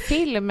hänt i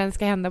filmen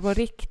ska hända på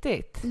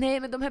riktigt? Nej,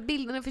 men de här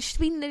bilderna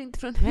försvinner inte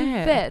från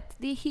huvudet.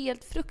 Det är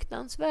helt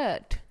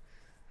fruktansvärt.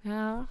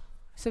 Ja,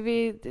 så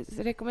vi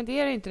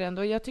rekommenderar inte den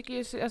då. Jag tycker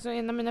ju, alltså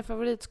en av mina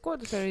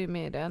favoritskådespelare är ju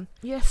med i den.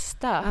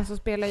 Gösta. Han som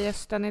spelar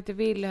Gösta, han heter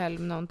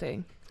Wilhelm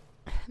någonting.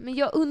 Men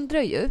jag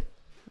undrar ju.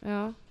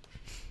 Ja.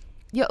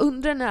 Jag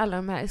undrar när alla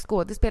de här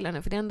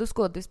skådespelarna, för det är ändå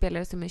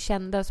skådespelare som är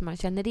kända som man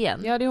känner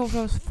igen. Ja, det är hon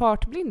från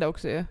Fartblinda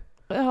också ju.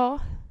 Ja.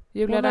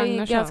 Julia hon har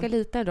Ragnarsson. en ganska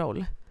liten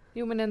roll.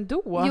 Jo, men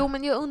ändå. Jo,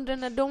 men jag undrar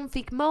när de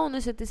fick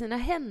manuset i sina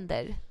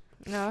händer.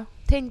 Ja.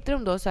 Tänkte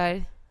de då så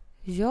här,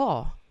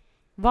 ja,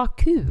 vad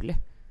kul.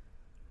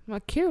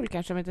 Vad kul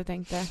kanske de inte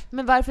tänkte.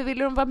 Men varför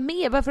ville de vara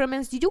med? Varför har de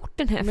ens gjort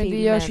den här filmen? Men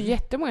det görs ju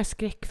jättemånga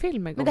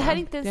skräckfilmer. Men det här är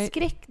inte en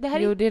skräck. Det här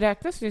jo, det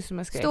räknas ju som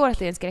en skräck. Står att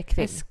det är en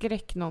skräckfilm. En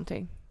skräck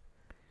någonting.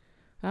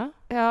 Ja.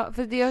 Ja,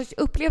 för jag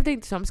upplevde det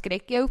inte som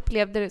skräck. Jag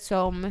upplevde det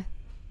som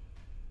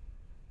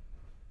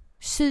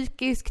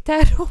psykisk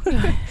terror.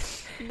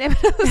 Nej,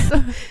 men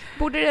alltså,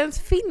 borde det ens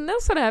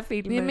finnas sådana här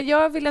filmer? Nej, men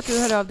jag vill att du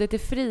hör av dig till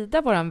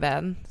Frida, våran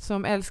vän,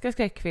 som älskar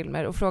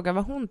skräckfilmer, och frågar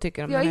vad hon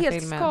tycker om den här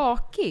filmen. Jag är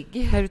helt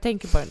skakig. När du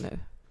tänker på den nu.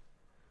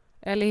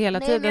 Eller hela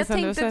tiden. Nej, men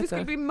jag tänkte att du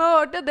skulle bli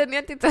mördad när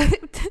jag tittade.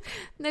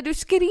 När du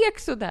skrek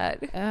så där.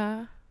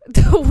 Ja.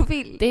 Då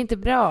vill. Det är inte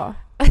bra.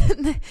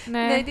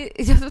 Nej,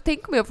 så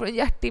tänk om jag får en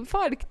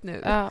hjärtinfarkt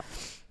nu. Ja.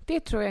 Det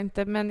tror jag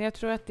inte, men jag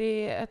tror att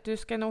att du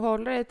ska nog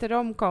hålla dig till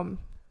romcom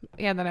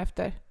redan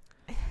efter.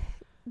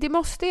 Det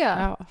måste jag.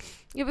 Ja.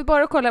 Jag vill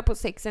bara kolla på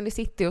Sex and the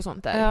City och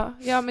sånt där.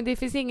 Ja, men det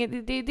finns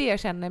inget, det är det jag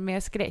känner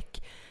med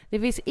skräck. Det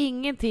finns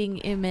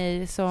ingenting i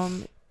mig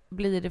som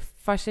blir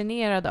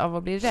fascinerad av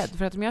att bli rädd.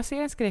 För att om jag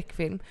ser en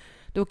skräckfilm,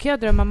 då kan jag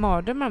drömma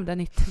mardrömmar om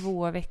den i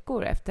 2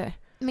 veckor efter.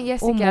 Men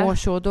Jessica... Och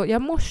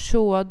jag mår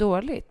så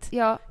dåligt.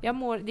 Ja. Det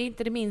är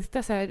inte det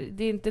minsta så här,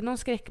 det är inte någon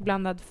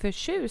skräckblandad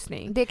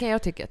förtjusning. Det kan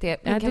jag tycka att det är.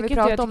 Men Jag kan vi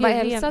tycker prata om vad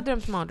Elsa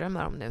drömt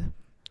mardrömmar om nu?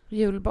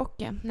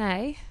 Julbocken.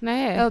 Nej.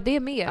 Ja, det är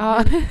med.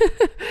 Ja.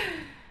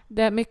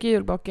 Det är mycket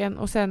Julbocken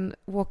och sen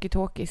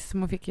walkie-talkies som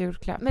hon fick i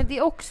julklapp. Men det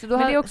är också... Men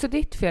det är också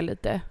ditt fel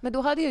lite. Men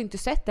då hade jag inte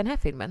sett den här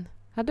filmen.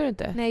 Hade du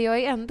inte? Nej, jag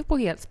är ändå på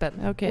helspänn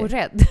och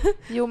rädd.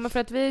 Jo, men för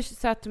att vi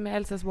satt med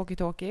Elsas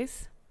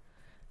walkie-talkies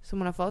som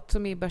hon har fått,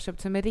 som Ibba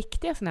köpt, som är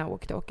riktiga såna här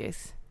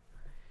walkie-talkies.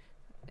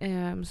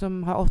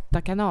 Som har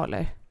 8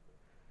 kanaler.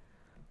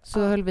 Så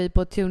höll vi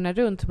på att tuna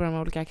runt på de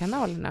olika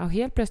kanalerna och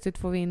helt plötsligt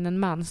får vi in en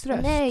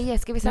mansröst. Nej,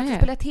 Jessica, vi satt och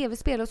spelade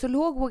tv-spel och så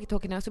låg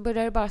walkie-talkierna och så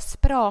började det bara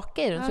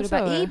spraka i den. Så det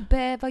bara,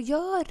 Ibbe, vad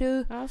gör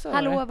du?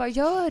 Hallå, vad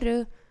gör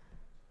du?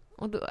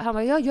 Och då, han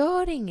bara, jag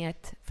gör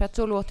inget. För att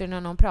så låter det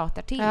när någon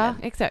pratar till Ja, en.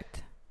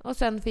 exakt. Och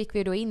sen fick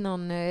vi då in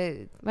någon...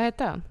 vad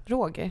hette han?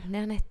 Roger? Nej,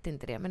 han hette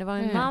inte det. Men det var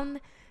en man,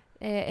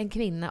 en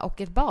kvinna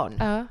och ett barn.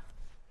 Ja.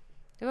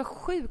 Det var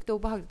sjukt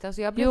obehagligt.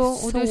 Alltså jag blev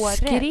så och du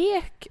skrek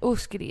rädd. och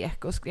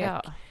skrek och skrek.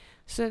 Ja.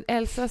 Så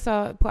Elsa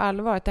sa på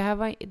allvar att det här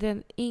var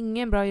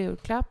ingen bra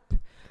julklapp.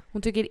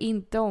 Hon tycker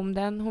inte om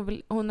den.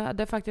 Hon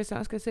hade faktiskt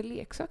önskat sig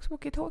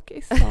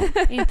leksaks-walkie-talkies.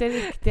 Inte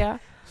riktiga.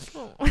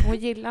 Hon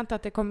gillar inte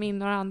att det kom in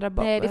några andra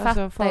Nej, det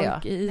fattar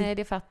jag. Nej,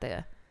 det fattar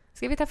jag.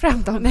 Ska vi ta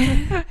fram dem?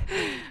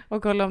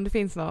 Och kolla om det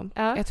finns någon?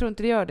 Ja. Jag tror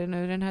inte det gör det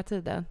nu den här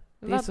tiden.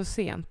 Det är så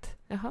sent.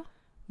 Jaha.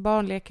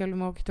 Barn leker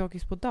med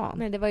walkie-talkies på dagen.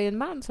 Men det var ju en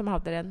man som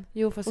hade den.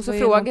 Jo, fast och så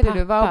frågade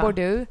du, var bor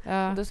du?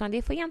 Ja. Och då sa han,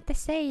 det får jag inte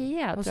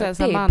säga. Och sen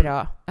det är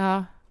bra.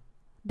 Ja,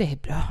 det är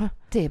bra.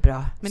 Det är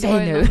bra. Men säg det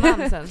var nu. ju en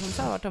man sen som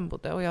sa vart de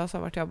bodde och jag sa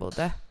vart jag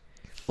bodde.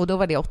 Och då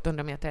var det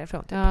 800 meter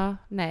härifrån. Typ. Ja,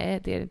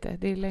 nej det är det inte.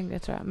 Det är längre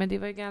tror jag. Men det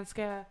var ju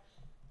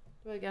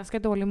ganska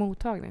dålig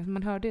mottagning. Så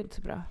man hörde inte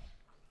så bra.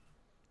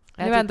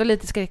 Det var ändå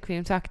lite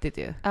skräckfilmsaktigt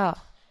ju. Ja.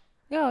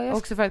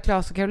 Också för att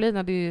Claes och Caroline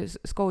hade ju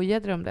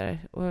skojade de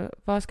där och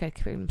var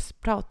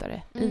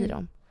skräckfilmspratare i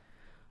dem.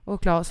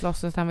 Och Claes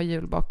låtsades att han var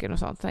julbocken och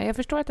sånt. Jag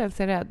förstår att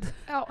Elsa är rädd.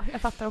 Ja,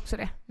 jag fattar också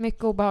det.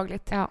 Mycket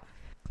obehagligt. Ja.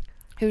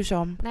 Hur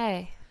som.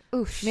 Nej,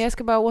 usch. Men jag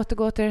ska bara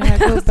återgå till den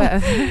här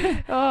gubben.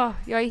 Ja,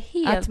 jag är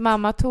helt... Att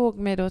mamma tog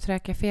mig då till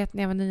läkarkaféet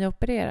när jag var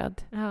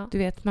nyopererad. Ja. Du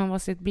vet, man var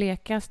sitt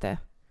blekaste.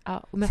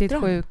 Ja, och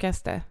sitt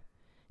sjukaste.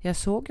 Jag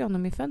såg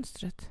honom i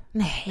fönstret.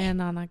 Nej. Med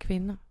en annan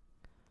kvinna.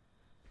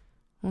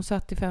 Hon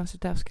satt i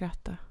fönstret där och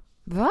skrattade.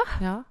 Va?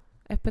 Ja,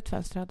 öppet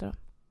fönster hade de.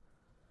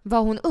 Var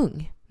hon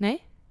ung?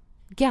 Nej.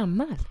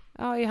 Gammal?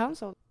 Ja, i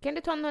hans ålder. Kan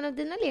du ta någon av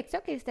dina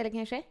leksaker istället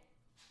kanske?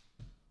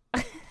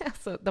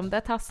 Alltså, de där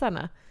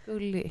tassarna.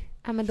 Gullig.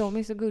 Ja, men de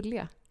är så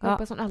gulliga. Jag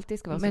hoppas hon alltid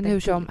ska vara så. Men hur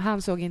som,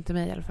 han såg inte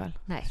mig i alla fall.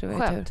 Nej,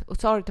 skönt. Och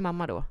sa du till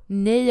mamma då?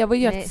 Nej, jag var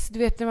du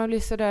vet när man blir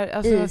så där...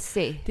 Alltså,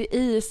 isig. Det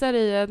isar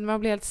i en, man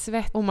blir helt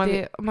svettig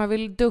och man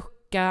vill ducka.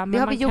 Men det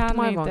har vi gjort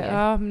många inte. gånger.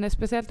 Ja, men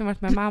speciellt när man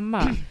varit med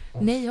mamma.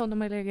 Nej,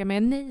 honom har jag legat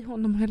med. Nej,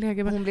 honom har jag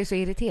legat med. Hon blir så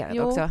irriterad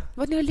också.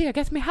 Vad ni har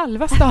legat med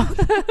halva stan.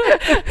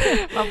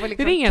 Man får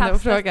liksom ring henne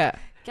och fråga.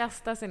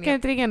 Kasta sig ner. Kan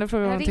inte ringa henne och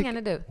fråga ring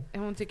henne du.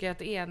 Hon tycker att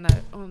det är när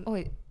hon...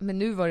 Oj, men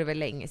nu var det väl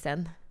länge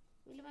sedan.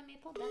 Vill du vara med i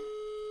podden?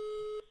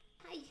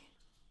 Hej.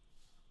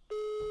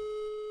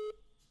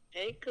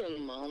 Hej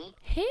gumman.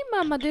 Hej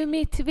mamma, du är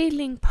med i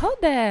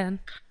Tvillingpodden.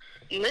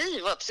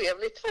 Nej, vad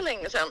trevligt. Det var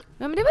länge sedan.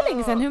 Ja, men det var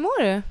länge sedan. Hur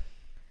mår du?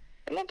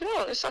 Det mår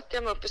bra. Nu satte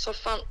jag mig upp i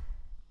soffan.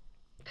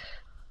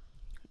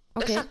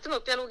 Okej. Jag satte mig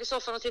upp. Jag låg i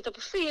soffan och tittade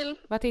på film.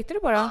 Vad tittar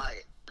du på då?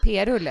 Aj.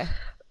 P-rulle.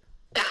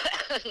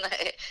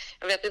 Nej,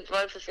 jag vet inte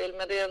vad det är för film,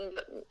 men det är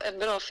en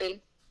bra film.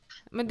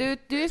 Men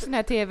du är sån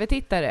här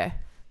tv-tittare.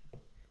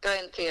 Jag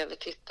är en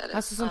tv-tittare.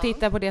 Alltså som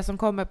tittar på det som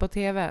kommer på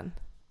tvn.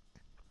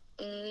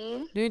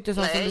 Du är inte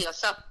sån Nej,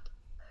 som...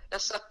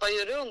 jag zappar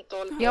ju runt och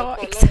håller på Ja, och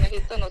kollar exakt. om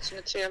jag hittar något som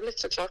är trevligt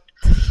såklart.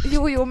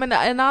 Jo, men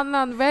en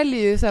annan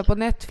väljer ju så här på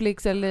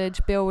Netflix eller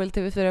HBO eller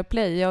TV4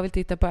 Play. Jag vill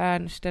titta på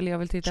Ernst eller jag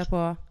vill titta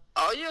på...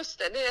 Ja, just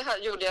det. Det här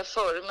gjorde jag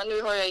förr, men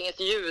nu har jag inget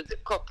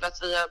ljud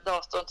kopplat via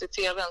datorn till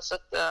tvn, så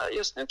att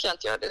just nu kan jag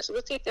inte göra det. Så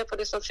då tittar jag på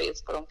det som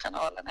finns på de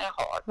kanalerna jag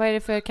har. Vad är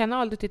det för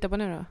kanal du tittar på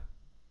nu då?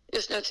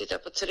 Just nu tittar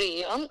jag på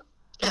 3:an.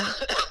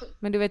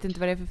 Men du vet inte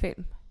vad det är för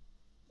film?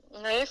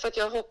 Nej, för att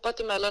jag har hoppat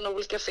emellan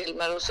olika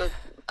filmer och så...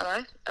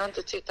 Nej, jag har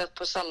inte tittat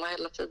på samma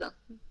hela tiden.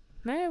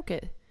 Nej,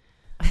 okej.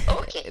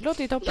 Okej. Det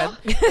låter ju toppen.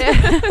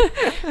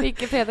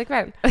 Vilken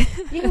fredagkväll.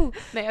 Jo.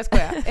 Nej, jag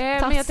skojar.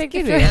 Men jag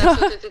tänker Jag har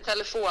suttit i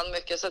telefon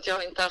mycket så att jag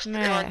har inte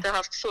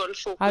haft full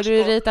fokus på... Har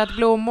du ritat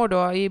blommor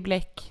då i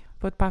bläck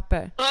på ett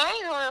papper? Nej,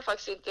 det har jag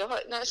faktiskt inte.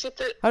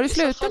 Har du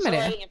slutat med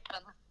det?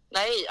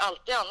 Nej,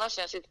 alltid annars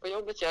när jag sitter på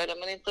jobbet gör jag det.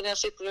 Men inte när jag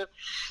sitter och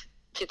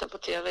tittar på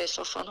tv i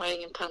soffan har jag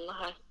ingen penna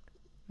här.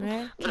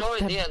 Nej. Bra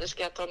idé, det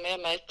ska jag ta med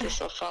mig till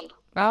soffan.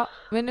 Ja,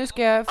 men nu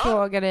ska jag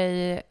fråga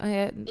dig.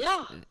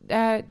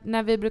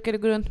 När vi brukade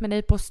gå runt med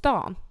dig på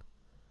stan.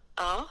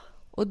 Ja.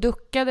 Och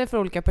duckade för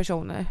olika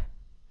personer.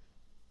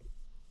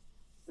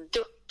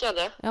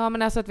 Duckade? Ja,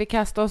 men alltså att vi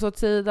kastade oss åt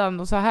sidan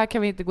och sa här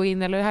kan vi inte gå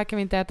in eller här kan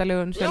vi inte äta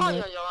lunch. Ja,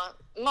 eller...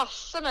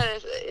 Massor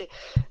med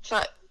så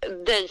här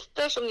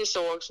dejter som ni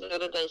såg, som ni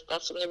hade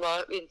dejtat, som ni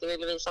bara inte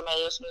ville visa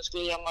mig och som ni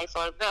skulle gömma er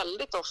för.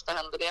 Väldigt ofta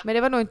hände det. Men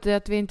det var nog inte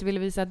att vi inte ville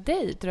visa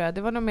dig, tror jag.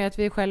 Det var nog mer att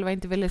vi själva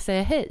inte ville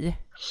säga hej.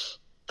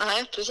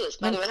 Nej,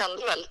 precis. Men det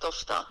hände väldigt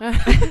ofta.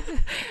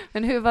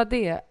 Men hur var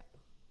det?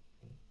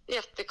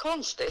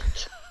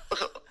 Jättekonstigt.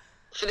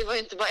 För det var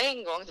inte bara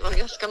en gång, det var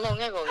ganska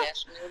många gånger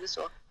som ni gjorde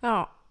så.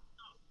 Ja,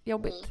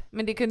 jobbigt.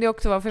 Men det kunde ju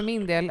också vara för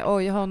min del.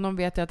 Oj, honom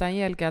vet jag att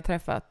Angelica har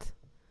träffat.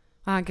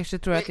 Och han kanske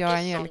tror att jag är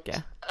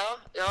Angelica.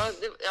 Ja,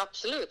 det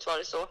absolut var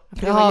det så.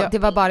 Ja, det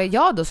var bara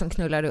jag då som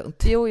knullar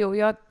runt. Jo,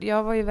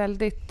 jag var ju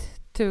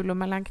väldigt tulo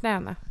mellan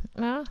knäna.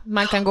 Ja,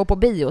 man kan gå på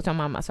bio, som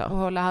mamma sa. Och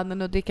hålla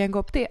handen och dricka en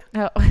kopp te.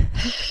 Ja.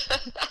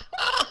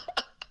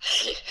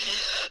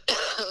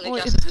 Ni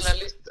kanske skulle ha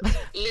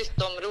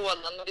lytt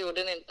områden, men det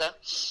gjorde ni inte.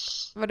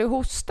 Var du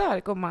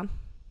hostar, gumman?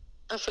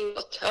 Ja,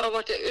 förlåt. Jag har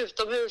varit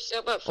utomhus.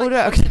 Jag och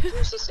rökt.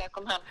 Sen jag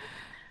kom hem.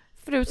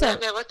 Frusen? Nej,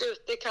 men jag har varit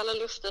ute i kalla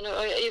luften och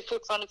jag är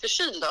fortfarande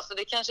förkyld, så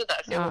det är kanske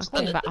därför jag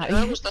hostar lite. Jag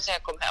har hostat sen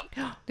jag kom hem.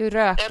 Du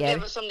röker. Jag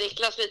blev som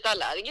Niklas lite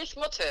allergisk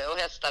mot hö och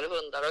hästar och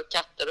hundar och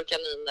katter och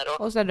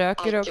kaniner. Och sen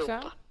röker du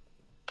också?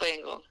 På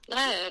en gång.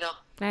 Nej då.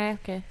 Nej,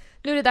 okej.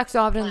 Nu är det dags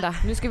att avrunda.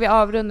 Nu ska vi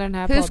avrunda den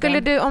här podden. Hur skulle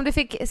du, om du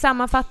fick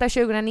sammanfatta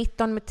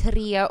 2019 med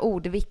 3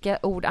 ord, vilka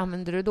ord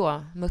använder du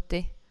då,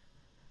 Mutti?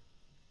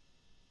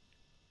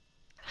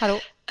 Hallå?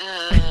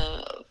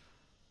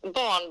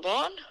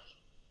 Barnbarn.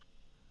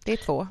 Det är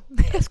 2.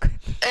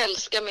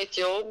 Älskar mitt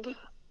jobb.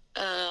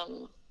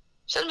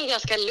 Känner mig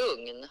ganska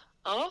lugn.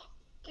 Ja,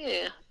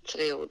 det är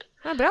 3 ord.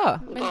 Ja, bra.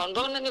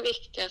 Barnbarnen är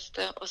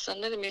viktigaste och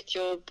sen är det mitt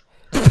jobb.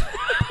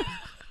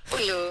 Och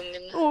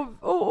lugn.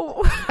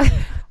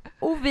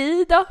 Och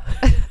vi då?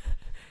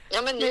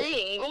 Ja, men ni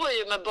ingår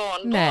ju med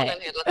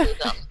barnbarnen hela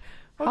tiden.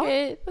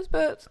 Okej,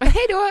 puss.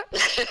 Hej då!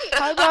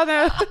 Ha det bra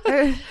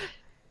nu.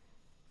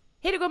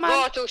 Hej då, gumman.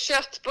 Var tog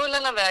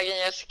köttbullarna vägen,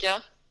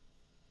 Jessica?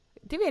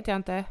 Det vet jag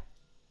inte.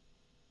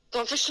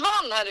 De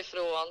försvann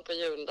härifrån på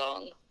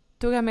juldagen.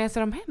 Tog jag med sig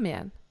dem hem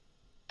igen?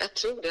 Jag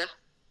tror det.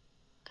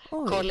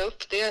 Oj. Kolla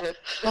upp det du.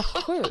 Vad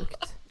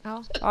sjukt.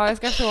 Ja, jag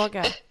ska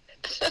fråga.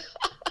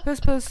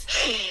 Puss.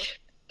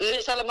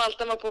 Risala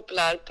Malta var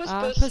populär.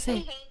 Puss.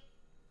 Hej.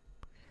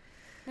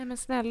 Nej, men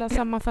snälla,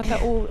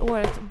 sammanfatta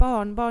året.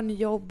 Barnbarn,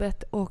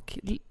 jobbet och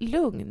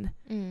lugn.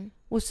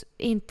 Och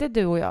inte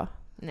du och jag.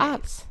 Nej.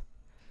 Alls.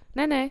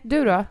 Nej.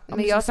 Du då? Om men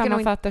du jag ska ska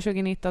sammanfatta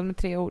 2019 med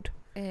 3 ord.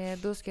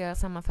 Då ska jag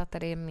sammanfatta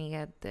det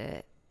med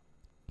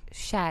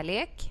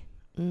kärlek.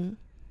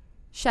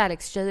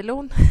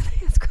 Kärlekskilon.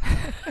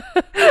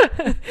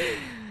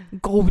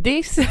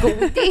 Godis.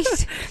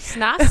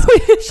 Snask.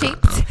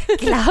 Chips.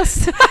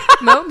 Glass.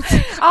 Mums.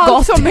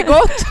 Allt som är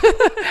gott.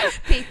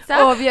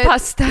 Pizza.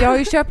 Pasta. Jag har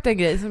ju köpt en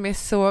grej som är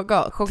så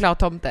gott.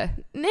 Chokladtomte.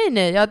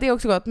 Nej, ja, det är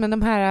också gott. Men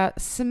de här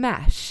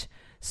Smash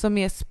som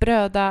är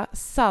spröda,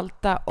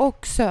 salta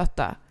och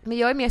söta. Men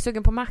jag är mer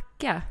sugen på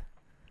macka.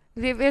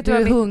 Vet du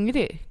är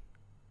hungrig.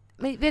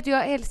 Men vet du,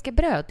 jag älskar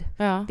bröd.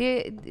 Ja.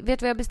 Vet du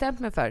vad jag har bestämt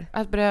mig för?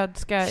 Att bröd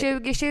ska...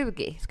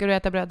 2020. Ska du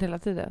äta bröd hela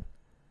tiden?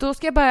 Då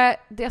ska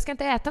jag ska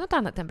inte äta något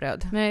annat än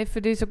bröd. Nej,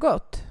 för det är så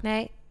gott.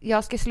 Nej,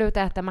 jag ska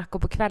sluta äta mackor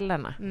på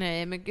kvällarna.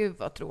 Nej, men gud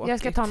vad tråkigt. Jag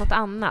ska ta något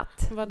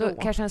annat. Vadå?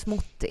 Kanske en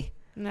smoothie.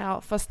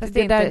 Ja, fast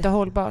det där är inte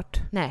hållbart.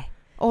 Nej.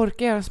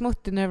 orka göra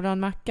smoothie när jag vill ha en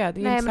macka.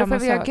 Det är Nej, inte men då samma får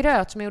vi göra sak.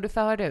 gröt som jag gjorde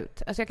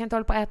förut. Alltså jag kan inte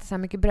hålla på att äta så här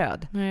mycket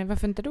bröd. Nej,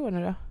 varför inte då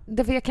nu då?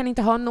 Därför jag kan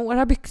inte ha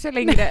några byxor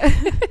längre.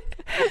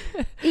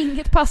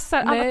 Inget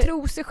passar. Nej. Alla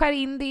trosor skär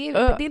in. Det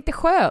är inte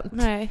skönt.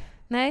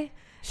 Nej.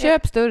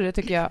 Köp större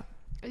tycker jag.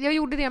 Jag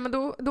gjorde det, men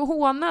då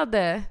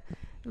hånade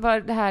var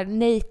det här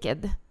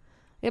naked.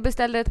 Jag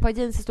beställde ett par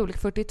jeans i storlek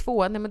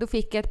 42. Nej, men då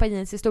fick jag ett par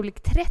jeans i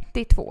storlek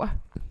 32.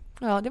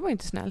 Ja, det var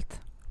inte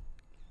snällt.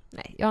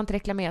 Nej, jag har inte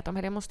reklamerat dem,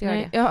 men jag måste göra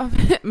det. Ja,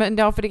 men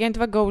för det kan inte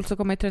vara gold så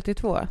kommer i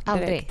 32 direkt.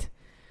 Aldrig.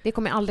 Det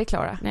kommer jag aldrig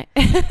klara. Nej.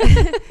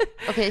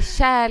 Okej,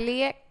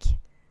 kärlek.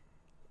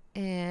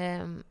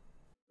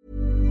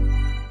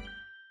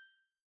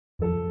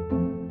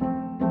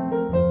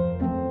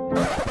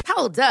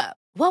 Hold up.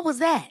 What was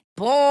that?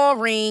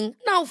 Boring.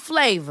 No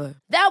flavor.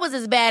 That was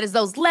as bad as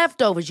those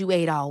leftovers you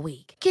ate all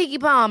week. Keke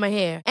Palmer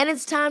here, and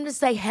it's time to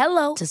say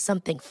hello to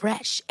something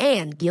fresh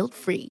and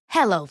guilt-free.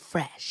 Hello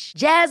Fresh.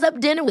 Jazz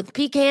up dinner with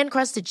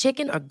pecan-crusted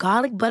chicken or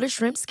garlic butter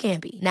shrimp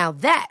scampi. Now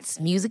that's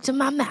music to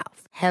my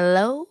mouth.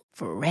 Hello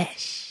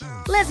Fresh.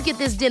 Let's get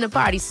this dinner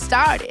party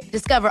started.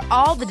 Discover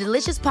all the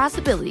delicious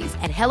possibilities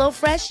at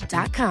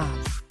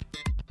hellofresh.com.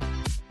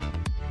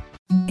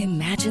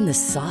 Imagine the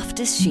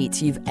softest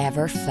sheets you've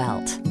ever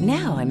felt.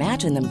 Now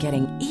imagine them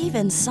getting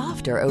even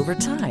softer over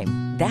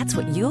time. That's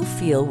what you'll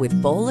feel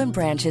with Boll &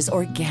 Branch's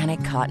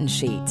organic cotton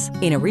sheets.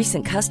 In a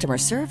recent customer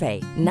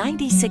survey,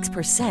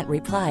 96%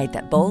 replied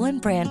that Boll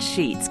 & Branch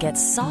sheets get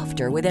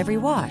softer with every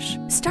wash.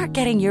 Start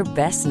getting your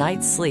best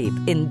night's sleep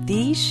in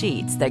these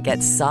sheets that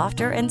get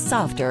softer and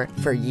softer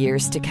for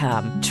years to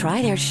come.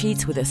 Try their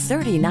sheets with a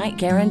 30-night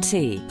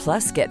guarantee.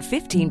 Plus, get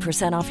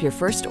 15% off your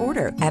first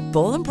order at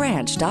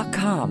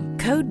bollandbranch.com.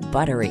 Code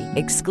BUTTERY.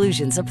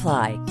 Exclusions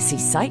apply. See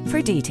site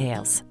for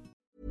details.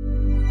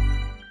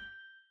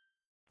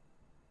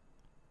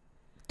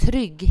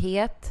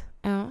 Trygghet.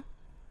 Ja.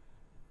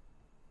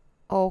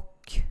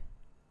 Och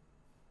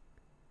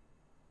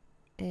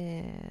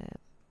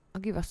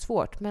gud vad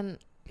svårt, men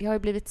jag har ju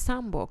blivit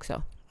sambo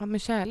också. Ja, men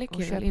kärlek Och är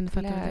väl köpt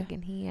infattat.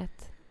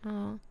 lägenhet.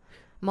 Ja.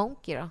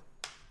 Monkey då?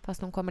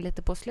 Fast de kommer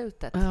lite på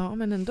slutet. Ja,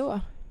 men ändå.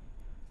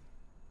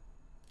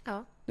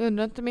 Ja. Du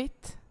undrar inte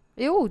mitt?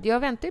 Jo, jag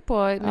väntar ju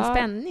på med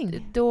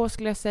spänning. Då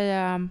skulle jag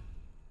säga...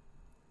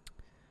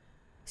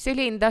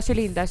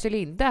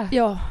 Cylinda.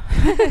 Ja.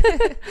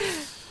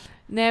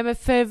 Nej, men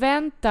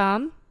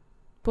förväntan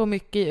på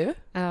mycket ju.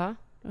 Ja.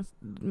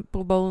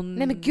 På barn.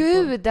 Nej men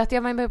gud, att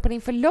jag var med på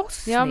din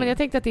förlossning. Ja, men jag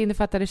tänkte att det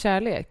innefattade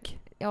kärlek.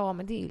 Ja,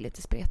 men det är ju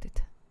lite spretigt.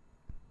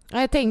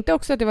 Ja, jag tänkte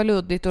också att det var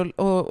luddigt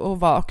och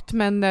vagt,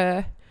 men...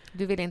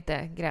 Du vill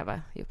inte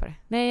gräva djupare?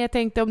 Nej, jag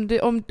tänkte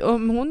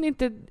om hon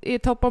inte är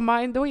top of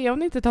mind, då är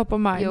hon inte top of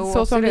mind. Jo, så som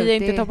absolut. vi är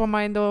inte top of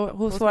mind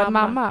hos vår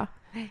mamma.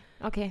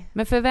 Okej.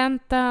 Men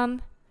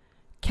förväntan,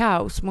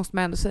 kaos måste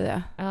man ändå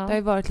säga. Ja. Det har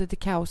ju varit lite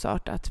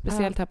kaosartat,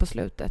 speciellt här på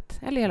slutet.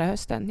 Eller hela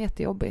hösten,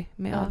 jättejobbig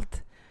med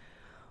allt.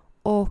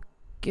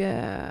 Och...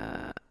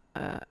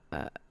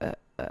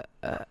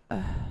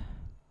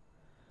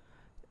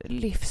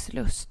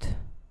 livslust.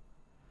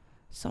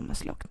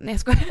 Sommarslag. Nej, jag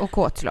skojar. Och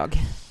kåtslag.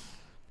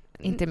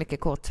 Inte mycket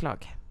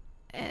kåtslag.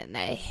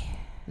 Nej.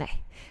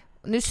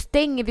 Nu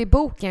stänger vi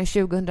boken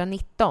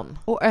 2019.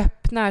 Och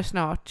öppnar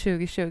snart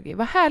 2020.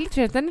 Vad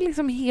härligt. Den är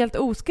liksom helt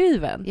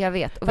oskriven. Jag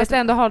vet. Och fast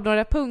ändå har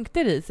några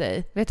punkter i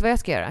sig. Vet du vad jag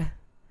ska göra?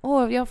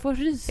 Jag får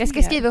rysningar. Jag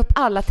ska skriva upp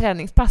alla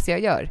träningspass jag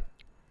gör.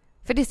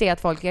 För det ser jag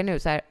att folk gör nu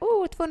så här.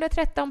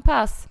 213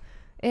 pass.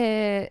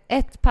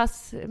 Ett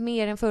pass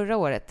mer än förra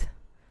året.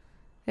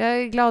 Jag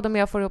är glad om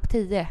jag får upp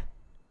 10.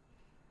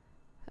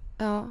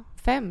 Ja,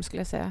 5 skulle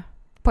jag säga.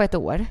 På ett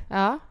år?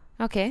 Ja.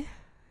 Okej.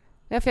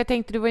 Ja, för jag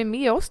tänkte, du var ju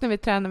med oss när vi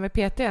tränade med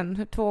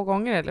PT:n 2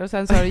 gånger eller? Och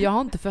sen sa du, jag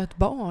har inte fött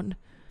barn.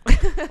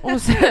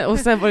 och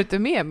sen var du inte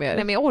med mer.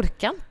 Nej, men jag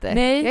orkar inte.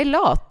 Nej. Jag är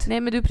lat. Nej,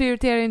 men du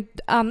prioriterar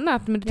inte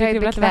annat. Men du Jag är tycker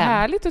väl att det var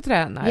härligt att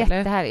träna?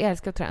 Jättehärligt. Jag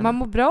älskar att träna. Man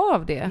mår bra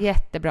av det.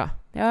 Jättebra.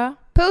 Ja.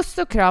 Puss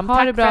och kram. Ha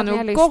Tack det bra för att ni nu.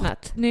 har lyssnat.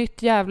 Gott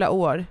nytt jävla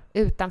år.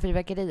 Utan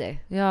fyrverkerier.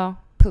 Ja.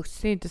 Puss.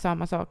 Det är inte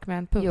samma sak,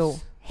 men puss. Jo.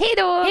 Hej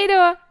då! Hej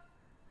då!